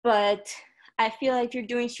 But I feel like if you're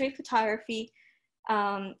doing street photography,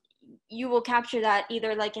 you will capture that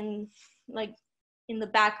either like in the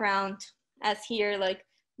background, as here, like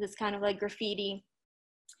this kind of like graffiti.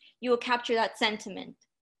 You will capture that sentiment.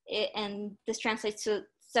 And this translates to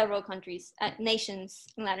several countries, nations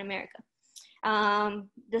in Latin America.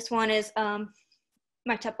 This one is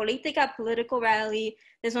Marcha Política, political rally.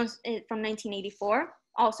 This one's from 1984,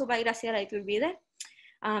 also by Graciela Iturbide,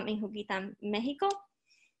 in Juquitán, Mexico.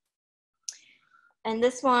 And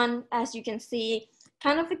this one, as you can see,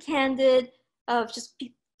 kind of a candid of just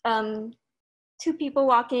two people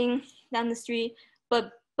walking down the street,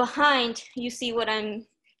 but behind you see what I'm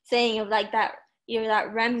saying of like that, either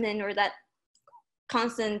that remnant or that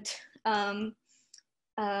constant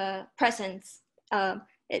presence.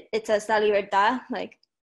 It says la libertad, like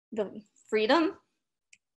the freedom.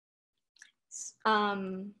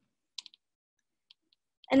 And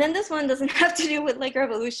then this one doesn't have to do with like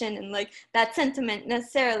revolution and like that sentiment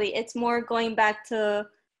necessarily. It's more going back to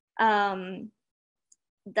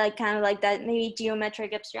like kind of like that maybe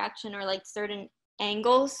geometric abstraction or like certain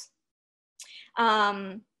angles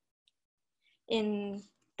In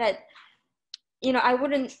that, you know,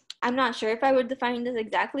 I'm not sure if I would define this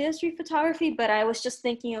exactly as street photography, but I was just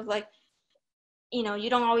thinking of like, you know, you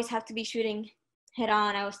don't always have to be shooting head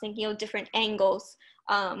on. I was thinking of different angles.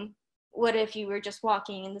 What if you were just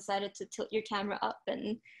walking and decided to tilt your camera up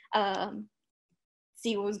and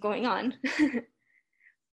see what was going on?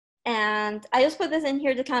 And I just put this in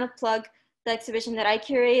here to kind of plug the exhibition that I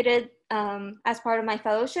curated as part of my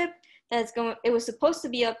fellowship. It was supposed to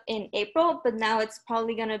be up in April, but now it's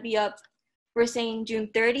probably gonna be up, we're saying June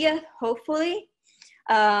 30th, hopefully.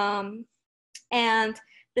 And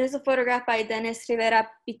there's a photograph by Dennis Rivera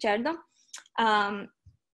Pichardo.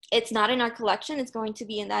 It's not in our collection, it's going to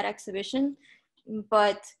be in that exhibition,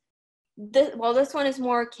 but this one is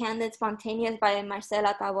more candid, spontaneous by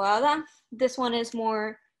Marcela Taboada. This one is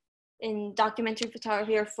more in documentary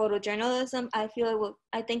photography or photojournalism. I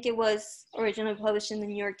think it was originally published in the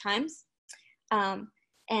New York Times.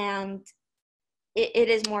 And it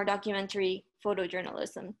is more documentary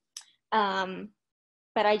photojournalism.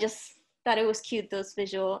 But I just thought it was cute, those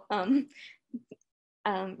visual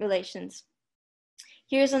relations.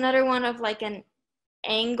 Here's another one of like an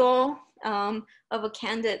angle of a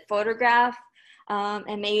candid photograph,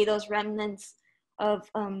 and maybe those remnants of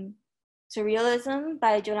surrealism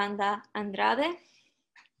by Yolanda Andrade.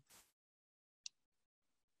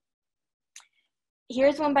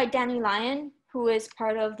 Here's one by Danny Lyon, who is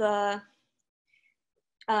part of the,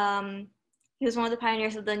 he was one of the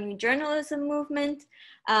pioneers of the new journalism movement,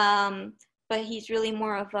 but he's really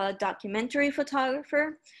more of a documentary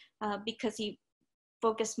photographer because he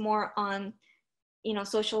focused more on, you know,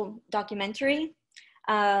 social documentary.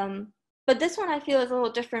 But this one I feel is a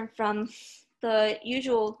little different from the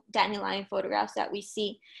usual Danny Lyon photographs that we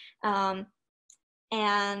see. And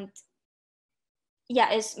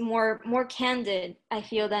yeah, it's more candid, I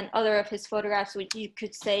feel, than other of his photographs, which you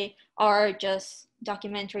could say are just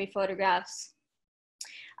documentary photographs.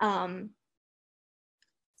 But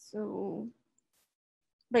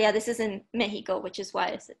yeah, this is in Mexico, which is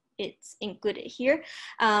why it's included here.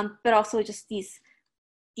 But also just these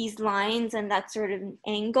lines and that sort of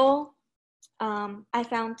angle I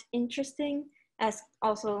found interesting, as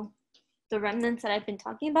also the remnants that I've been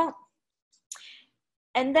talking about.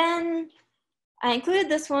 And then I included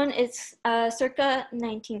this one. It's circa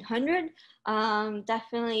 1900,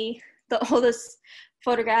 definitely the oldest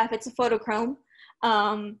photograph. It's a photochrome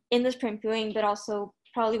in this print viewing, but also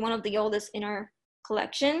probably one of the oldest in our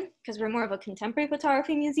collection because we're more of a contemporary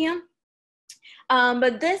photography museum.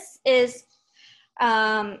 But this is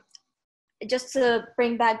just to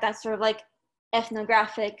bring back that sort of like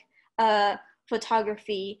ethnographic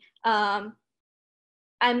photography. I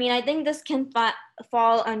mean, I think this can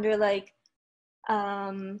fall under like,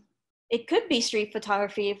 it could be street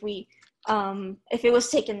photography if it was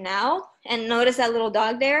taken now. And notice that little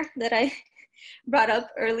dog there that I brought up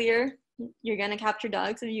earlier. You're gonna capture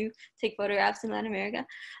dogs if you take photographs in Latin America.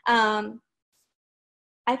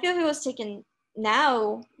 I feel if it was taken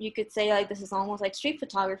now, you could say like this is almost like street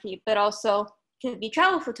photography, but also could be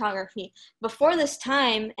travel photography. Before this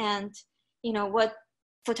time, and you know what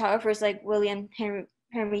photographers like William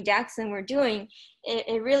Henry Jackson were doing,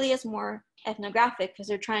 it really is more ethnographic because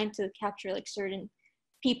they're trying to capture like certain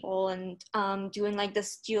people and doing like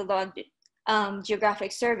this geographic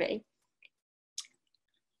survey.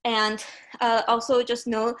 And also just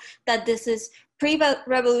note that this is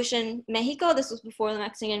pre-revolution Mexico. This was before the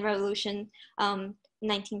Mexican Revolution,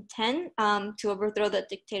 1910, to overthrow the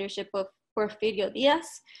dictatorship of Porfirio Diaz.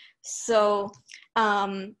 So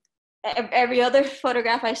every other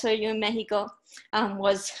photograph I showed you in Mexico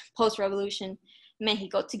was post-revolution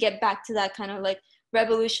Mexico, to get back to that kind of like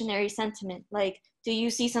revolutionary sentiment. Like, do you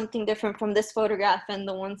see something different from this photograph and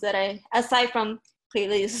the ones that aside from,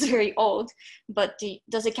 clearly this is very old, but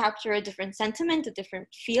does it capture a different sentiment, a different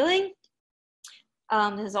feeling?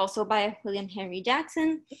 This is also by William Henry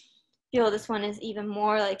Jackson. I feel this one is even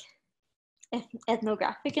more like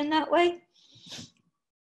ethnographic in that way.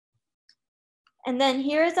 And then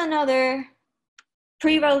here's another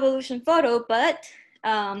pre-revolution photo, but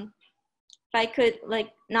if I could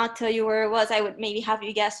like not tell you where it was, I would maybe have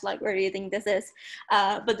you guess like, where do you think this is?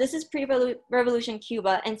 But this is pre-revolution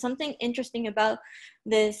Cuba. And something interesting about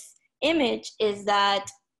this image is that,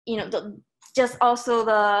 you know, just also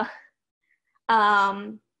the,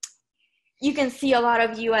 you can see a lot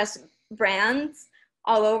of US brands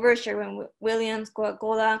all over, Sherwin-Williams,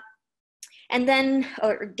 Coca-Cola, and then,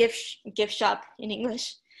 or gift shop in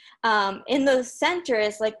English. In the center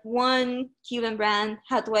is like one Cuban brand,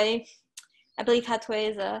 Hathaway. I believe Hathaway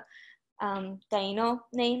is a Taino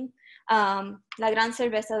name. La Gran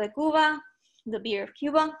Cerveza de Cuba, the beer of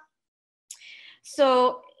Cuba.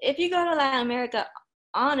 So if you go to Latin America,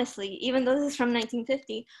 honestly, even though this is from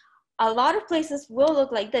 1950, a lot of places will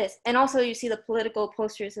look like this. And also you see the political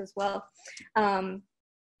posters as well.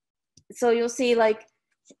 So you'll see like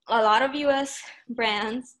a lot of US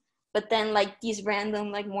brands, but then like these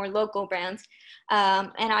random, like more local brands.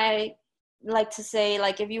 And I like to say,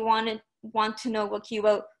 like, if you want to know what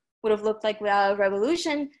Cuba would have looked like without a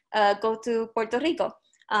revolution, go to Puerto Rico.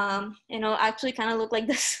 And it'll actually kind of look like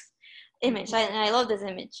this image. And I love this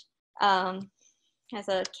image. As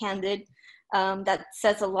a candid, that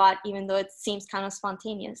says a lot, even though it seems kind of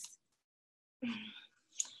spontaneous.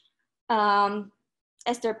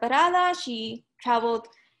 Esther Parada, she traveled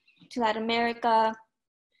to Latin America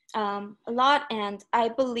a lot, and I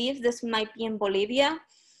believe this might be in Bolivia,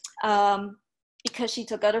 because she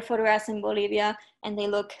took other photographs in Bolivia and they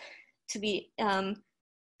look to be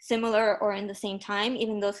similar or in the same time,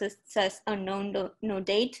 even though it says unknown, no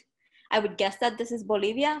date. I would guess that this is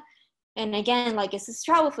Bolivia. And again, like, this is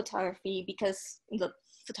travel photography because the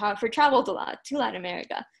photographer traveled a lot to Latin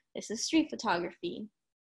America. This is street photography.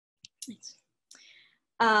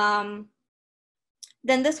 Then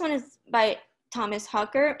this one is by Thomas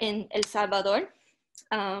Hawker in El Salvador.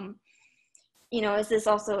 You know, is this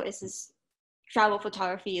travel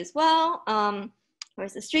photography as well? Or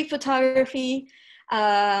is this street photography?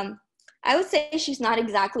 I would say she's not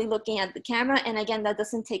exactly looking at the camera. And again, that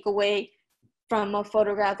doesn't take away from a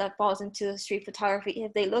photograph that falls into street photography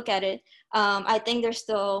if they look at it. I think there's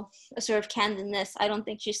still a sort of candidness. I don't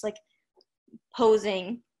think she's like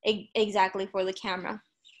posing exactly for the camera.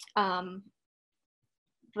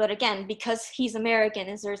 But again, because he's American,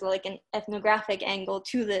 is there's like an ethnographic angle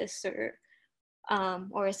to this,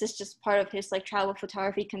 or is this just part of his like travel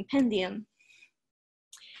photography compendium?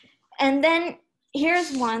 And then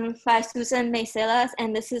here's one by Susan Meiselas,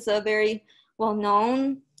 and this is a very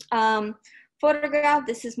well-known photograph.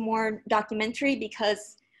 This is more documentary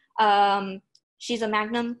because she's a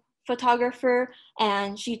Magnum photographer,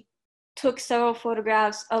 and she took several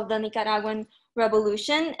photographs of the Nicaraguan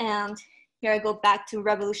Revolution. And here I go back to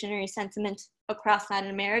revolutionary sentiment across Latin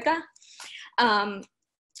America. During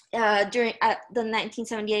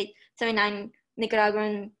the 1978-79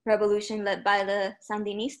 Nicaraguan Revolution led by the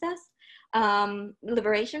Sandinistas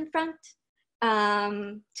Liberation Front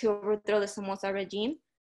to overthrow the Somoza regime.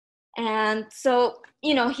 And so,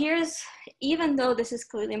 you know, even though this is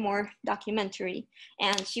clearly more documentary,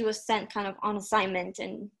 and she was sent kind of on assignment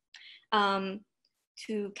and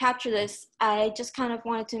to capture this, I just kind of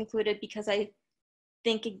wanted to include it because I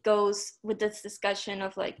think it goes with this discussion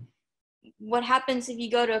of like, what happens if you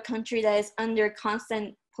go to a country that is under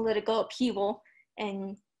constant political upheaval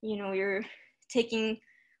and, you know, you're taking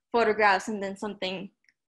photographs and then something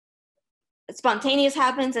spontaneous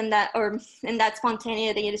happens, and that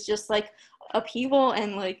spontaneity is just like upheaval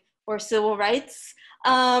and like, or civil rights.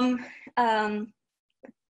 Civil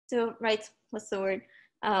rights, what's the word?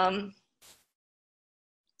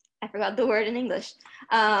 I forgot the word in English.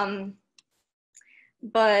 But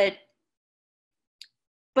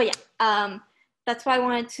yeah, that's why I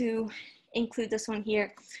wanted to include this one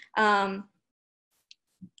here. And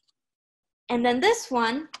then this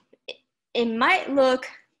one, it might look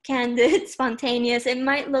candid, spontaneous. It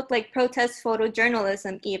might look like protest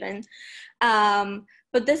photojournalism even.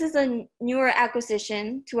 But this is a newer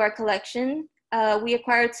acquisition to our collection. We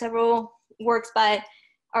acquired several works by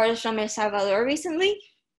artists from El Salvador recently.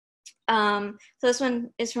 So this one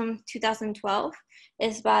is from 2012.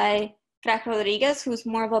 It's by Frank Rodriguez, who's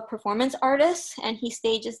more of a performance artist, and he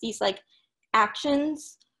stages these like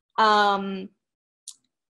actions. And,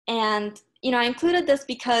 you know, I included this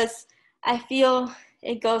because I feel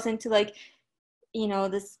it goes into like, you know,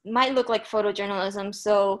 this might look like photojournalism.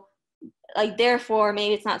 So like, therefore,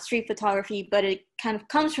 maybe it's not street photography, but it kind of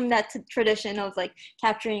comes from that tradition of like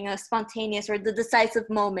capturing a spontaneous or the decisive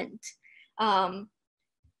moment.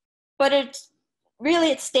 But it's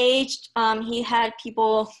staged. He had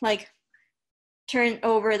people like turn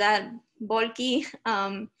over that bolki,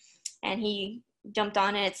 and he jumped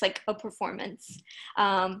on it. It's like a performance,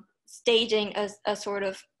 staging a sort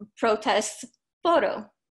of protest photo.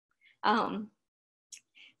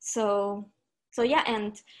 So yeah,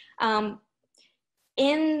 and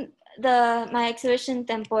in my exhibition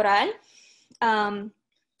Temporal,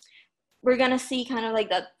 we're gonna see kind of like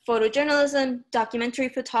that photojournalism, documentary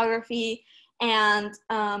photography, and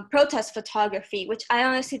protest photography, which I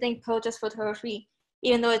honestly think protest photography,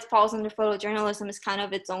 even though it falls under photojournalism, is kind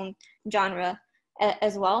of its own genre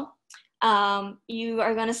as well. You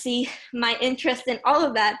are gonna see my interest in all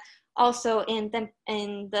of that also in the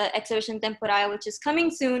exhibition Temporada, which is coming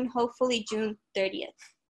soon, hopefully June 30th.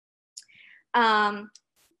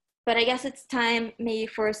 But I guess it's time maybe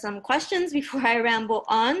for some questions before I ramble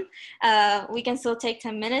on. We can still take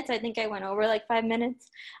 10 minutes. I think I went over like 5 minutes,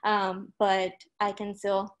 but I can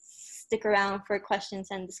still stick around for questions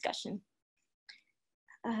and discussion.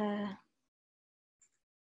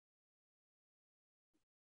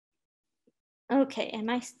 Okay, am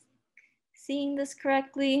I seeing this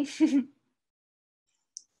correctly?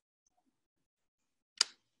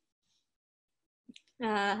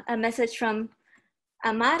 A message from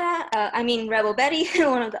Rebel Betty,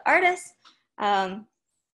 one of the artists. As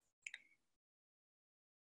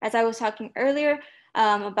I was talking earlier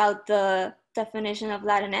about the definition of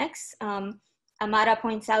Latinx, Amara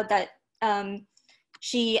points out that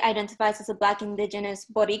she identifies as a Black Indigenous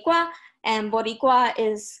Boricua, and Boricua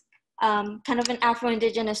is kind of an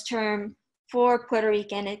Afro-Indigenous term for Puerto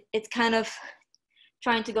Rican. It's kind of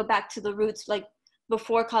trying to go back to the roots, like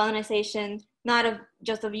before colonization, not of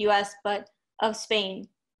just of US, but of Spain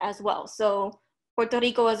as well. So Puerto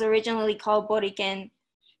Rico was originally called Borican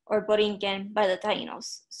or Borinquen by the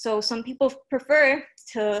Taínos. So some Puerto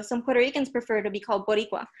Ricans prefer to be called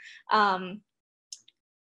Boricua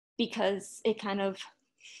because it kind of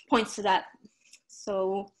points to that.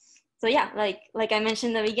 So yeah, like I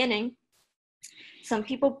mentioned in the beginning, some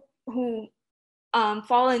people who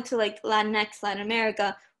fall into like Latinx, Latin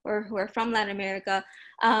America, or who are from Latin America,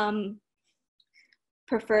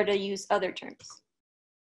 prefer to use other terms.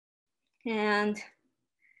 And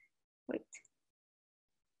wait.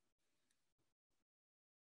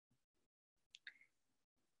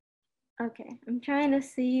 Okay, I'm trying to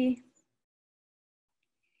see.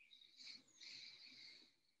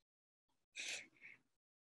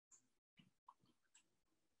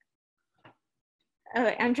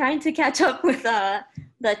 Okay, I'm trying to catch up with the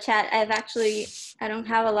chat. I don't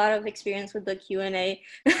have a lot of experience with the Q&A.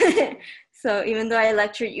 So even though I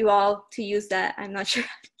lectured you all to use that, I'm not sure how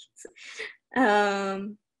to use it.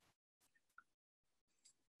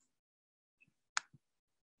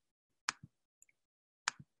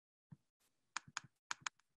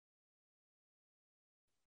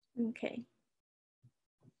 Okay.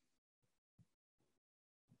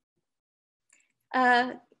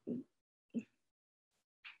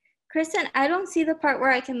 Kristen, I don't see the part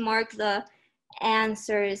where I can mark the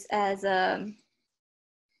answers as the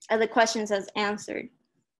questions as answered,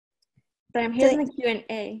 but I'm hitting the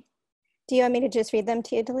Q&A. Do you want me to just read them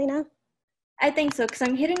to you, Dalina? I think so, because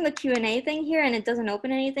I'm hitting the Q&A thing here and it doesn't open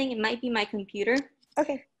anything. It might be my computer.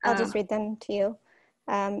 Okay, I'll just read them to you.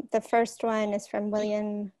 The first one is from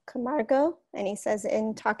William Camargo, and he says,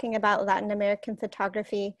 in talking about Latin American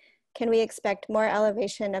photography, can we expect more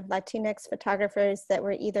elevation of Latinx photographers that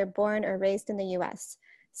were either born or raised in the US?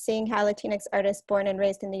 Seeing how Latinx artists born and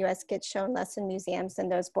raised in the US get shown less in museums than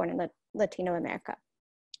those born in Latino America.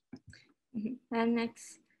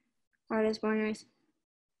 Latinx artists born and raised.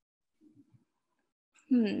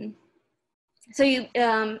 So you,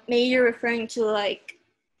 maybe you're referring to like,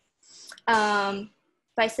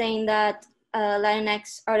 by saying that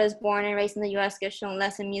Latinx artists born and raised in the US get shown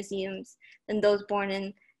less in museums than those born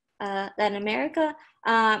in Latin America.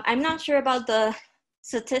 I'm not sure about the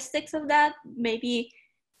statistics of that. Maybe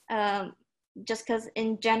just because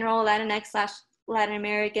in general Latinx/Latin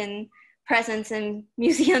American presence in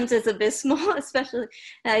museums is abysmal,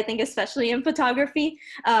 especially in photography.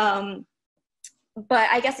 But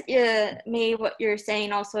I guess maybe what you're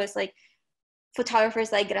saying also is like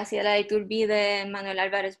photographers like Graciela Iturbide, Manuel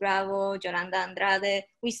Álvarez Bravo, Yolanda Andrade.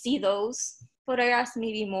 We see those photographs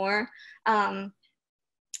maybe more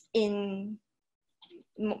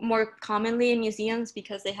more commonly in museums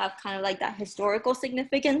because they have kind of like that historical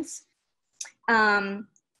significance.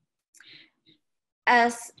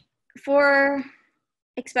 As for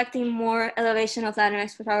expecting more elevation of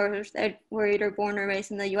Latinx photographers that were either born or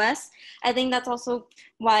raised in the US, I think that's also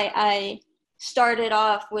why I started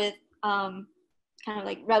off with kind of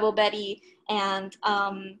like Rebel Betty and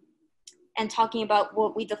talking about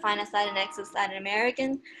what we define as Latinx as Latin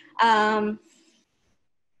American. I'm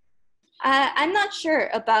not sure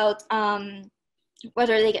about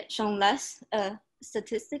whether they get shown less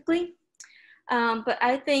statistically, but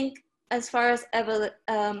I think as far as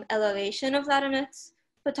elevation of Latinx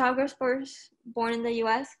photographers born in the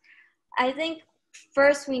US, I think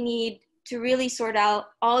first we need to really sort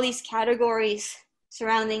out all these categories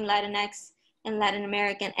surrounding Latinx and Latin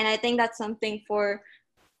American. And I think that's something for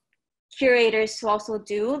curators to also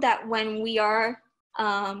do, that when we are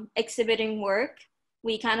exhibiting work,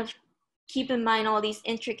 we kind of keep in mind all these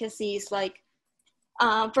intricacies, like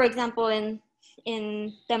for example, in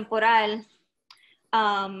in Temporal,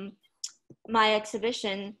 my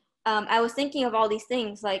exhibition, I was thinking of all these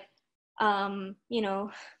things, like, you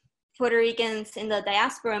know, Puerto Ricans in the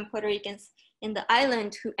diaspora and Puerto Ricans in the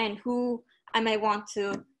island, who I might want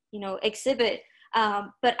to, you know, exhibit.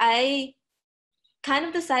 But I kind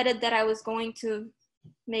of decided that I was going to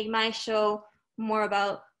make my show more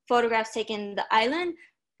about photographs taken in the island,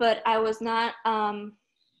 but I was not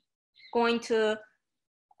going to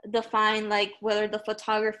define like whether the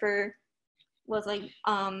photographer was like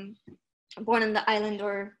born in the island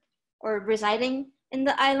or residing in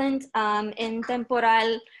the island. In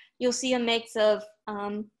Temporal, you'll see a mix of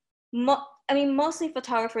mostly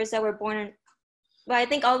photographers that were born in, but I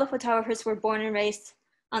think all the photographers were born and raised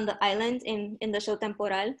on the island in the show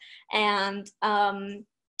Temporal, and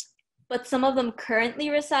but some of them currently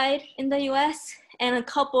reside in the US, and a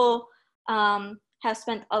couple have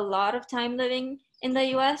spent a lot of time living in the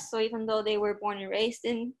US. So even though they were born and raised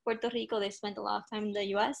in Puerto Rico, they spent a lot of time in the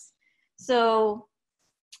US. So,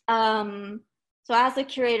 so as a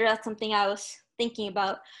curator, that's something I was thinking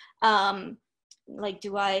about. Like,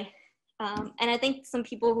 do I, and I think some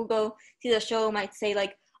people who go see the show might say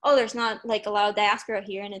like, oh, there's not like a lot of diaspora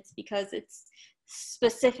here, and it's because it's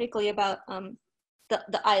specifically about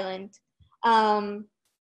the island.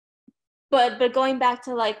 But going back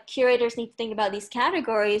to like curators need to think about these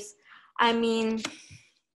categories. I mean,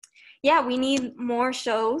 yeah, we need more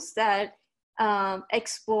shows that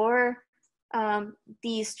explore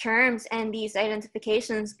these terms and these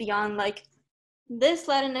identifications beyond like this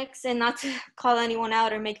Latinx, and not to call anyone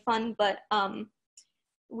out or make fun, but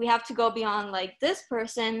we have to go beyond like this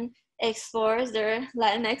person explores their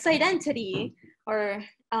Latinx identity, or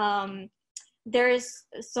there is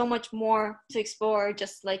so much more to explore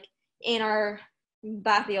just like in our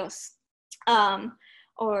barrios,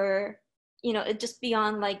 or, you know, just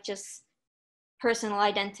beyond like just personal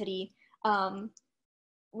identity.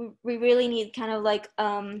 We really need kind of like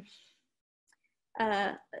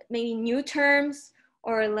maybe new terms,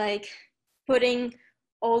 or like putting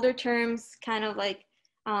older terms kind of like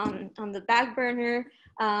on the back burner,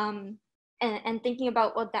 and thinking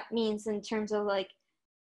about what that means in terms of like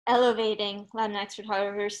elevating Latinx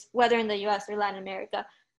photographers, whether in the US or Latin America.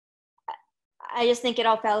 I just think it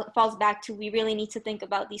all falls back to, we really need to think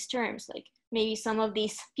about these terms. Like maybe some of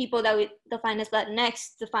these people that we define as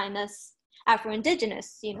Latinx define as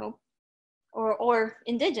Afro-Indigenous, you know, or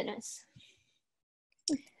Indigenous.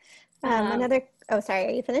 Sorry, are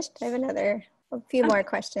you finished? I have a few more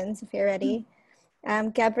questions if you're ready.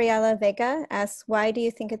 Gabriela Vega asks, why do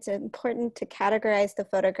you think it's important to categorize the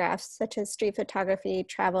photographs, such as street photography,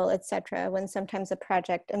 travel, etc., when sometimes a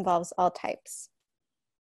project involves all types?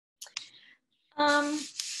 I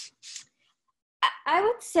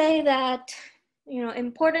would say that, you know,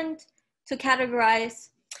 important to categorize.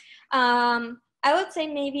 I would say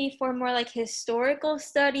maybe for more like historical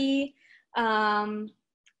study, you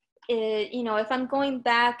know, if I'm going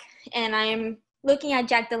back and I'm looking at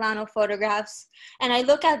Jack Delano photographs and I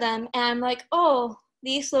look at them and I'm like, oh,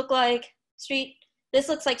 this looks like street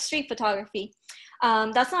photography.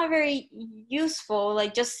 That's not very useful,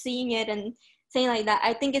 like just seeing it and saying like that.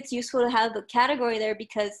 I think it's useful to have the category there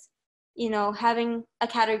because, you know, having a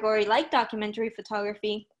category like documentary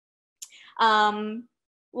photography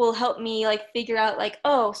will help me like figure out like,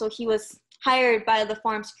 oh, so he was hired by the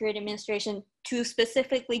Farm Security Administration to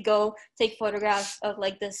specifically go take photographs of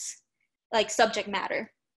like this like subject matter.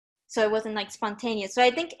 So it wasn't like spontaneous. So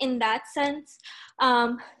I think in that sense,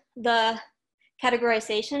 the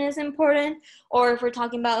categorization is important. Or if we're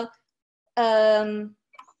talking about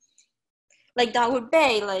like Dawoud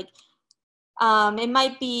Bey, like it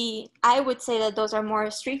might be, I would say that those are more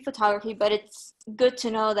street photography, but it's good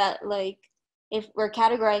to know that like if we're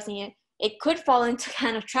categorizing it, it could fall into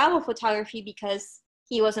kind of travel photography because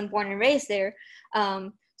he wasn't born and raised there.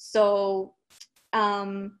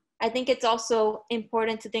 I think it's also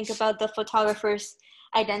important to think about the photographer's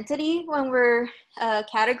identity when we're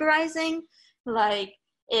categorizing. Like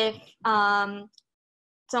if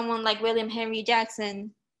someone like William Henry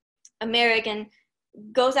Jackson, American,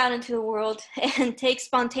 goes out into the world and takes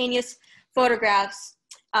spontaneous photographs,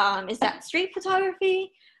 is that street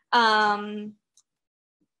photography?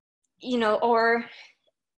 You know, or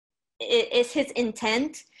is his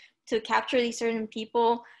intent to capture these certain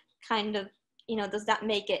people kind of, you know, does that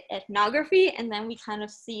make it ethnography? And then we kind of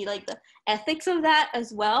see like the ethics of that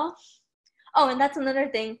as well. Oh, and that's another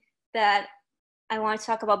thing that I want to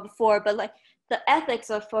talk about before, but like the ethics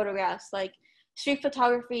of photographs, like street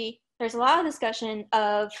photography, there's a lot of discussion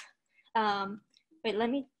of, wait, let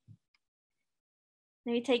me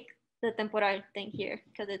take the temporal thing here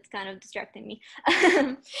because it's kind of distracting me.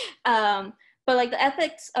 But like the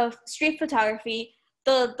ethics of street photography,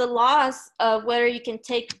 the laws of whether you can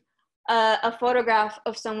take a photograph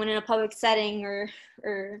of someone in a public setting or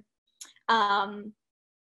in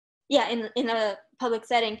a public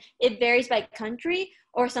setting, it varies by country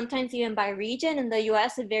or sometimes even by region. In the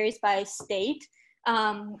US, it varies by state.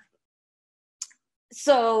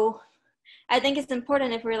 So I think it's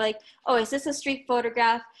important if we're like, oh, is this a street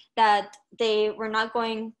photograph that they were not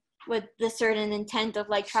going with the certain intent of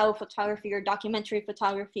like travel photography or documentary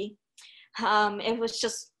photography. It was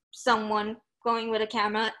just someone going with a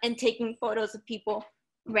camera and taking photos of people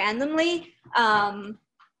randomly.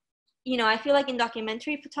 You know, I feel like in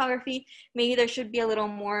documentary photography, maybe there should be a little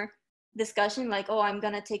more discussion, like, oh, I'm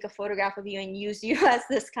gonna take a photograph of you and use you as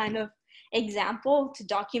this kind of example to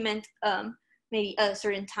document maybe a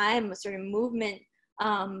certain time, a certain movement,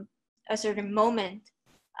 a certain moment.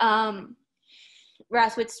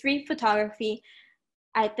 Whereas with street photography,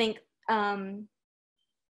 I think, that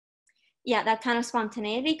kind of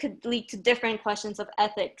spontaneity could lead to different questions of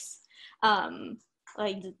ethics,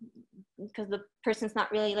 like because the person's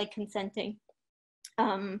not really like consenting.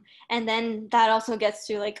 And then that also gets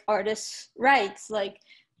to like artists' rights. Like,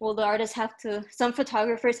 well, the artists have to, some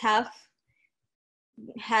photographers have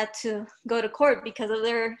had to go to court because of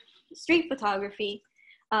their street photography.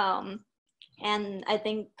 And I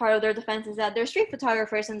think part of their defense is that they're street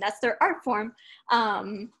photographers and that's their art form.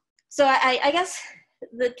 So I guess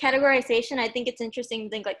the categorization, I think it's interesting to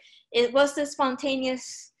think like, was this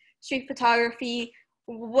spontaneous street photography?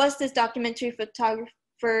 Was this documentary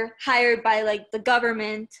photographer hired by like the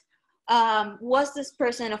government? Was this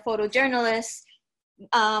person a photojournalist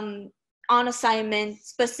on assignment,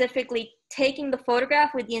 specifically taking the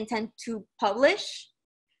photograph with the intent to publish?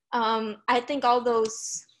 I think all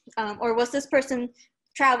those, or was this person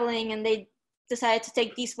traveling and they decided to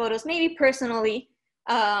take these photos, maybe personally,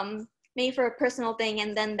 maybe for a personal thing,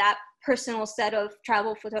 and then that personal set of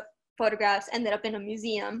travel photographs ended up in a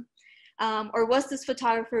museum? Or was this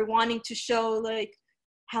photographer wanting to show like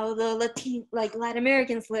how the Latin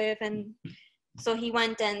Americans live, and so he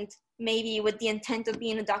went and maybe with the intent of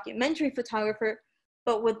being a documentary photographer,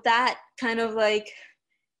 but with that kind of like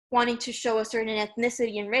wanting to show a certain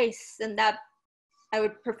ethnicity and race, and that I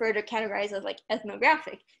would prefer to categorize as like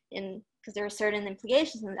ethnographic, because there are certain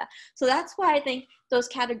implications in that. So that's why I think those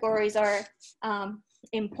categories are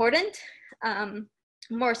important,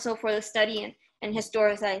 more so for the study and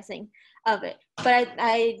historicizing of it. But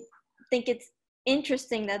I think it's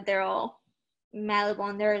interesting that they're all malleable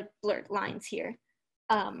and there are blurred lines here.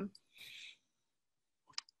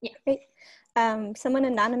 Great. Someone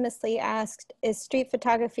anonymously asked, is street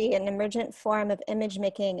photography an emergent form of image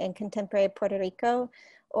making in contemporary Puerto Rico?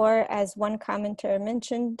 Or as one commenter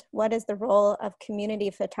mentioned, what is the role of community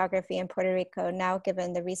photography in Puerto Rico now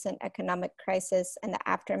given the recent economic crisis and the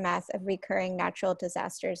aftermath of recurring natural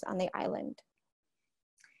disasters on the island?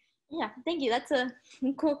 Yeah, thank you. That's a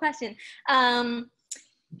cool question.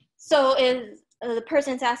 So is the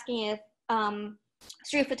person's asking if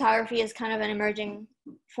street photography is kind of an emerging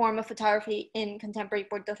form of photography in contemporary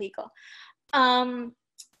Puerto Rico.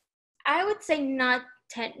 I would say not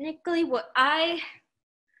technically. What I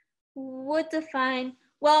would define,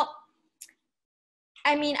 well,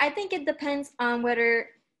 I mean, I think it depends on whether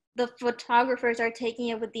the photographers are taking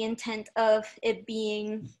it with the intent of it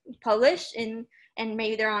being published and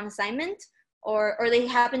maybe they're on assignment, or they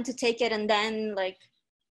happen to take it and then like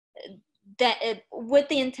that with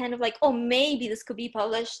the intent of like, oh, maybe this could be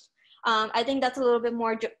published. I think that's a little bit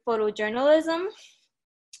more photojournalism.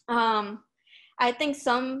 I think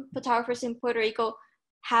some photographers in Puerto Rico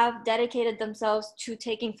have dedicated themselves to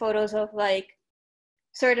taking photos of like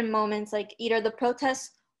certain moments, like either the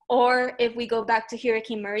protests, or if we go back to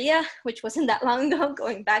Hurricane Maria, which wasn't that long ago,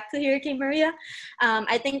 going back to Hurricane Maria.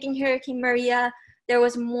 I think in Hurricane Maria, there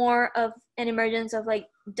was more of an emergence of like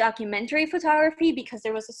documentary photography because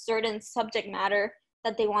there was a certain subject matter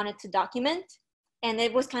that they wanted to document. And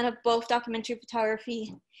it was kind of both documentary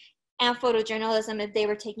photography and photojournalism if they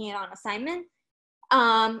were taking it on assignment.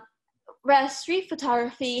 Whereas street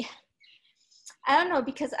photography, I don't know,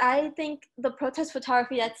 because I think the protest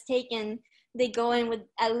photography that's taken, they go in with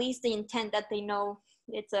at least the intent that they know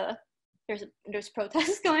there's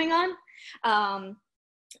protests going on.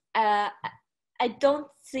 I don't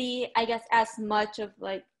see, I guess, as much of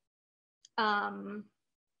like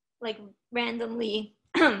randomly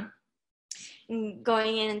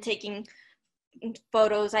going in and taking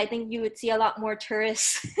photos. I think you would see a lot more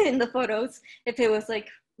tourists in the photos if it was like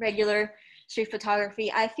regular street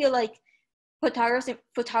photography. I feel like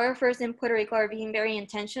photographers in Puerto Rico are being very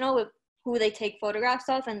intentional with who they take photographs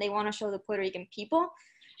of, and they want to show the Puerto Rican people.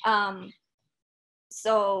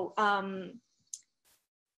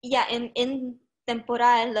 Yeah, in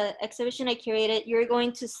Temporal, the exhibition I curated, you're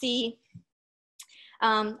going to see,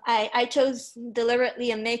 I chose deliberately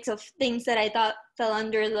a mix of things that I thought fell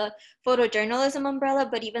under the photojournalism umbrella,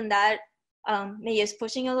 but even that maybe is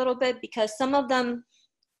pushing a little bit, because some of the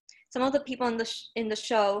people in the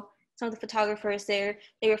show, some of the photographers there,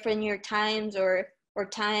 they were for New York Times or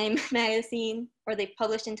Time magazine, or they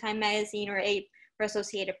published in Time magazine or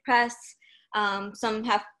Associated Press. Some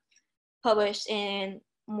have published in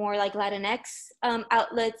more like Latinx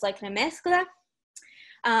outlets like La Mezcla.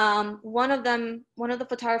 One of the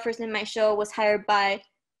photographers in my show was hired by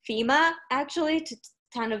FEMA, actually, to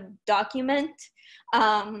kind of document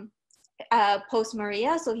post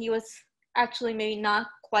Maria. So he was actually maybe not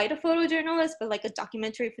quite a photojournalist, but like a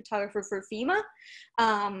documentary photographer for FEMA.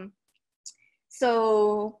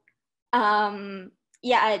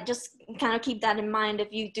 Yeah, I just kind of keep that in mind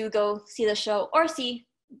if you do go see the show or see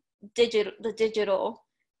the digital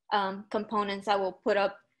components I will put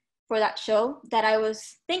up for that show, that I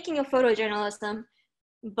was thinking of photojournalism,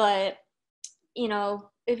 but you know,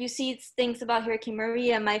 if you see things about Hurricane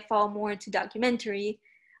Maria, it might fall more into documentary.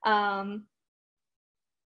 But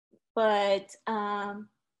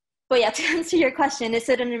yeah, to answer your question, is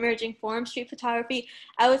it an emerging form, street photography?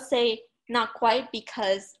 I would say not quite,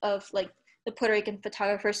 because of like the Puerto Rican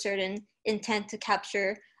photographer's certain intent to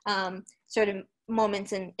capture certain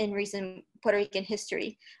moments in recent Puerto Rican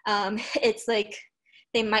history. It's like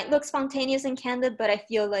they might look spontaneous and candid, but I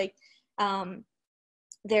feel like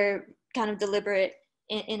they're kind of deliberate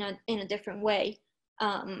in a different way.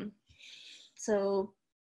 So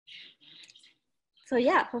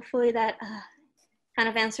yeah, hopefully that kind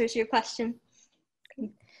of answers your question.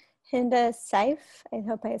 Hinda Saif, I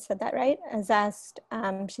hope I said that right, has asked,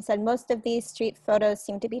 she said, most of these street photos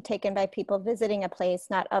seem to be taken by people visiting a place,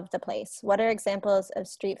 not of the place. What are examples of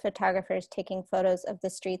street photographers taking photos of the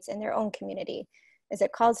streets in their own community? Is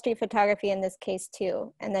it called street photography in this case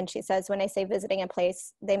too? And then she says, when I say visiting a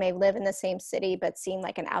place, they may live in the same city, but seem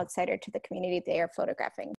like an outsider to the community they are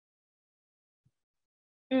photographing.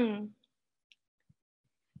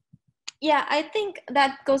 Yeah, I think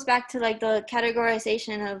that goes back to like the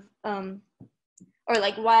categorization of, or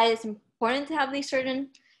like why it's important to have these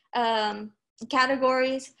certain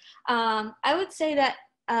categories. I would say that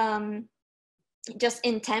just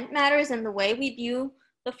intent matters, and the way we view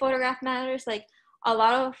the photograph matters. Like a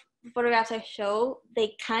lot of photographs I show,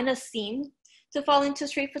 they kind of seem to fall into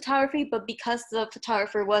street photography, but because the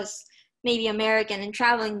photographer was maybe American and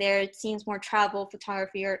traveling there, it seems more travel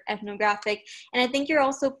photography or ethnographic. And I think you're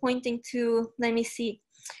also pointing to, let me see,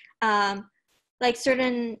 like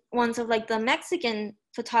certain ones of like the Mexican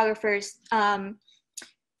photographers that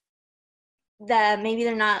maybe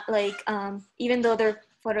they're not like, even though they're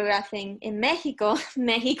photographing in Mexico,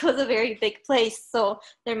 Mexico is a very big place. So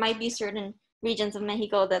there might be certain regions of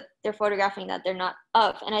Mexico that they're photographing that they're not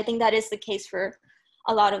of. And I think that is the case for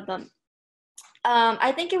a lot of them.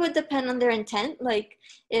 I think it would depend on their intent. Like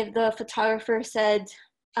if the photographer said,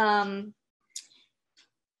 I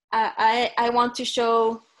want to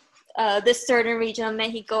show this certain region of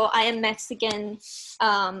Mexico, I am Mexican,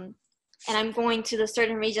 and I'm going to the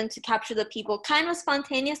certain region to capture the people kind of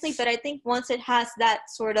spontaneously. But I think once it has that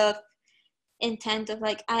sort of intent of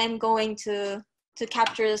like, I am going to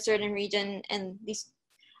capture a certain region, and these,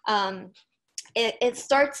 it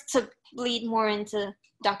starts to bleed more into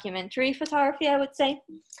documentary photography, I would say.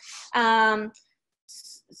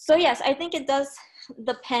 So yes, I think it does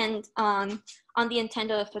depend on the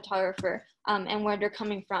intent of the photographer and where they're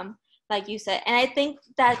coming from, like you said. And I think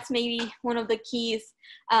that's maybe one of the keys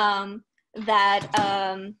that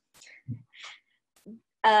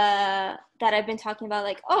I've been talking about,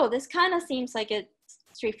 like, oh, this kind of seems like it's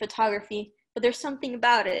street photography, but there's something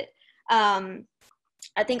about it. I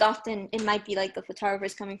think often it might be like the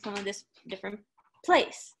photographer's coming from a different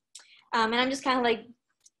place. And I'm just kind of like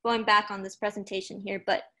going back on this presentation here,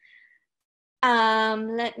 but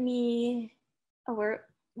let me,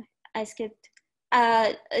 I skipped.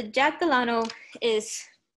 Jack Delano is,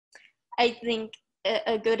 I think,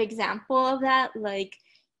 a good example of that. Like,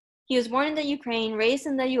 he was born in the Ukraine, raised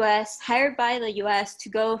in the US, hired by the US to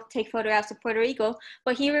go take photographs of Puerto Rico,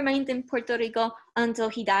 but he remained in Puerto Rico until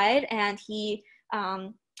he died, and he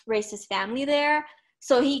raised his family there.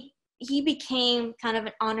 So he became kind of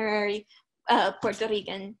an honorary Puerto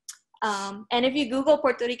Rican. And if you Google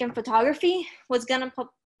Puerto Rican photography, what's gonna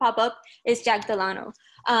pop up is Jack Delano.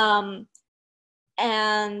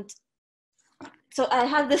 And so I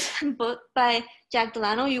have this book by Jack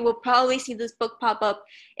Delano. You will probably see this book pop up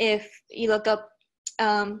if you look up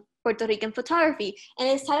Puerto Rican photography. And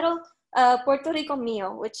it's titled Puerto Rico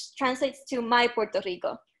Mío, which translates to My Puerto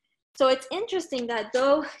Rico. So it's interesting that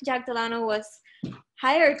though Jack Delano was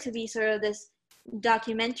hired to be sort of this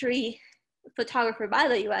documentary photographer by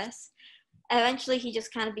the US, eventually he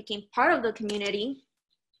just kind of became part of the community.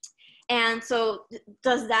 And so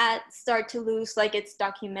does that start to lose like its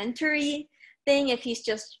documentary thing if he's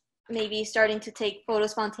just maybe starting to take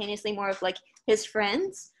photos spontaneously more of like his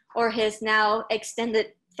friends or his now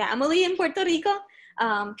extended family in Puerto Rico?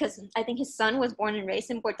 Because I think his son was born and raised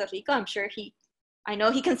in Puerto Rico. I'm sure I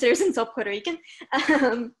know he considers himself Puerto Rican.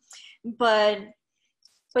 But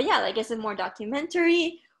yeah, like, is it more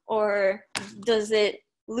documentary, or does it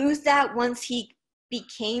lose that once he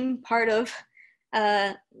became part of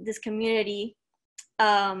this community?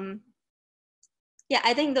 Yeah,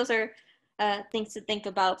 I think those are things to think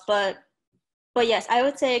about. But yes, I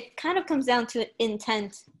would say it kind of comes down to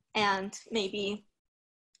intent and maybe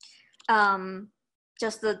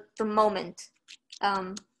just the moment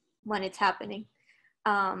when it's happening.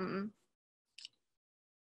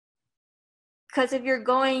 Because if you're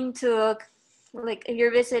going to, like, if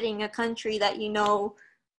you're visiting a country that you know,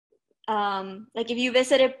 like if you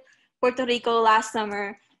visited Puerto Rico last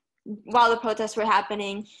summer while the protests were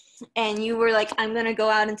happening and you were like, I'm gonna go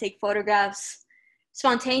out and take photographs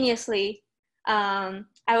spontaneously, I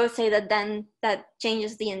would say that then that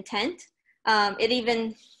changes the intent. It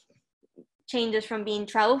even changes from being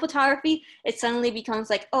travel photography. It suddenly becomes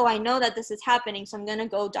like, oh, I know that this is happening, so I'm gonna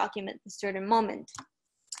go document this certain moment.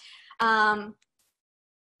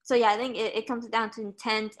 So yeah, I think it comes down to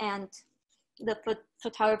intent and the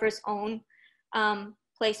photographer's own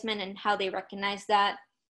placement and how they recognize that,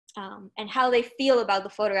 and how they feel about the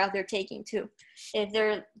photograph they're taking too. If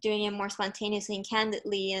they're doing it more spontaneously and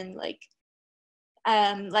candidly, and like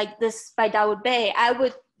this by Dawoud Bey,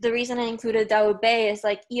 the reason I included Dawoud Bey is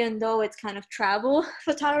like, even though it's kind of travel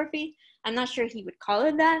photography, I'm not sure he would call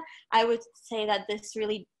it that. I would say that this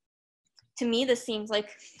really, to me, this seems like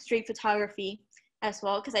street photography as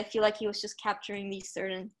well, because I feel like he was just capturing these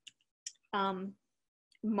certain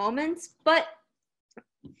moments. But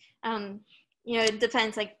you know, it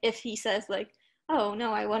depends, like if he says like, oh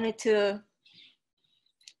no,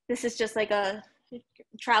 this is just like a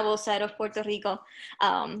travel set of Puerto Rico,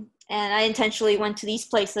 and I intentionally went to these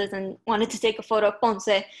places and wanted to take a photo of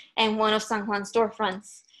Ponce and one of San Juan's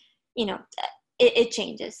storefronts, you know, it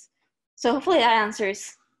changes. So hopefully that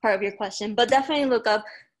answers part of your question, but definitely look up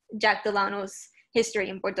Jack Delano's history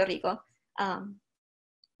in Puerto Rico. Yeah.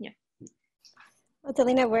 Well,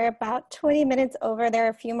 Dalina, we're about 20 minutes over. There are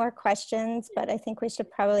a few more questions, but I think we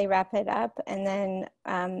should probably wrap it up, and then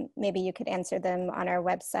maybe you could answer them on our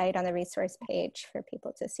website on the resource page for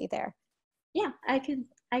people to see there. Yeah, I could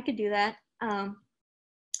do that.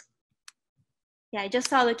 Yeah, I just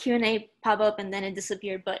saw the Q&A pop up and then it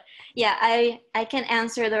disappeared, but yeah, I can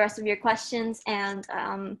answer the rest of your questions, and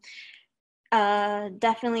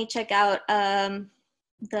definitely check out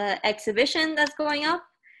the exhibition that's going up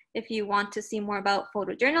if you want to see more about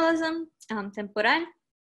photojournalism, temporal.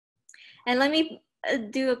 And let me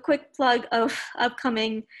do a quick plug of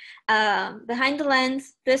upcoming Behind the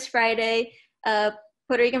Lens this Friday.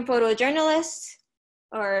 Puerto Rican photojournalist,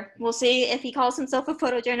 or we'll see if he calls himself a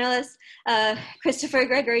photojournalist, Christopher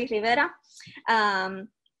Gregory Rivera.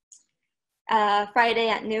 Friday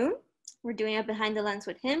at noon, we're doing a Behind the Lens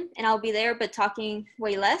with him, and I'll be there, but talking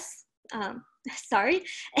way less. Sorry.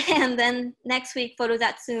 And then next week, Photos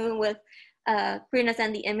at Zoom with Prunas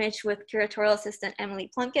and the Image with curatorial assistant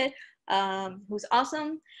Emily Plunkett, who's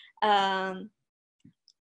awesome. And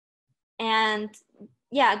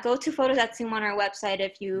yeah, go to Photos at Zoom on our website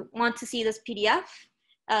if you want to see this PDF,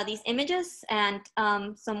 these images, and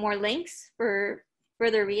some more links for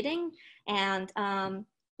further reading. And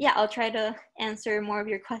yeah, I'll try to answer more of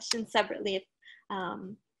your questions separately.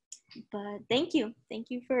 But thank you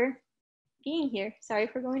for being here. Sorry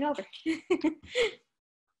for going over.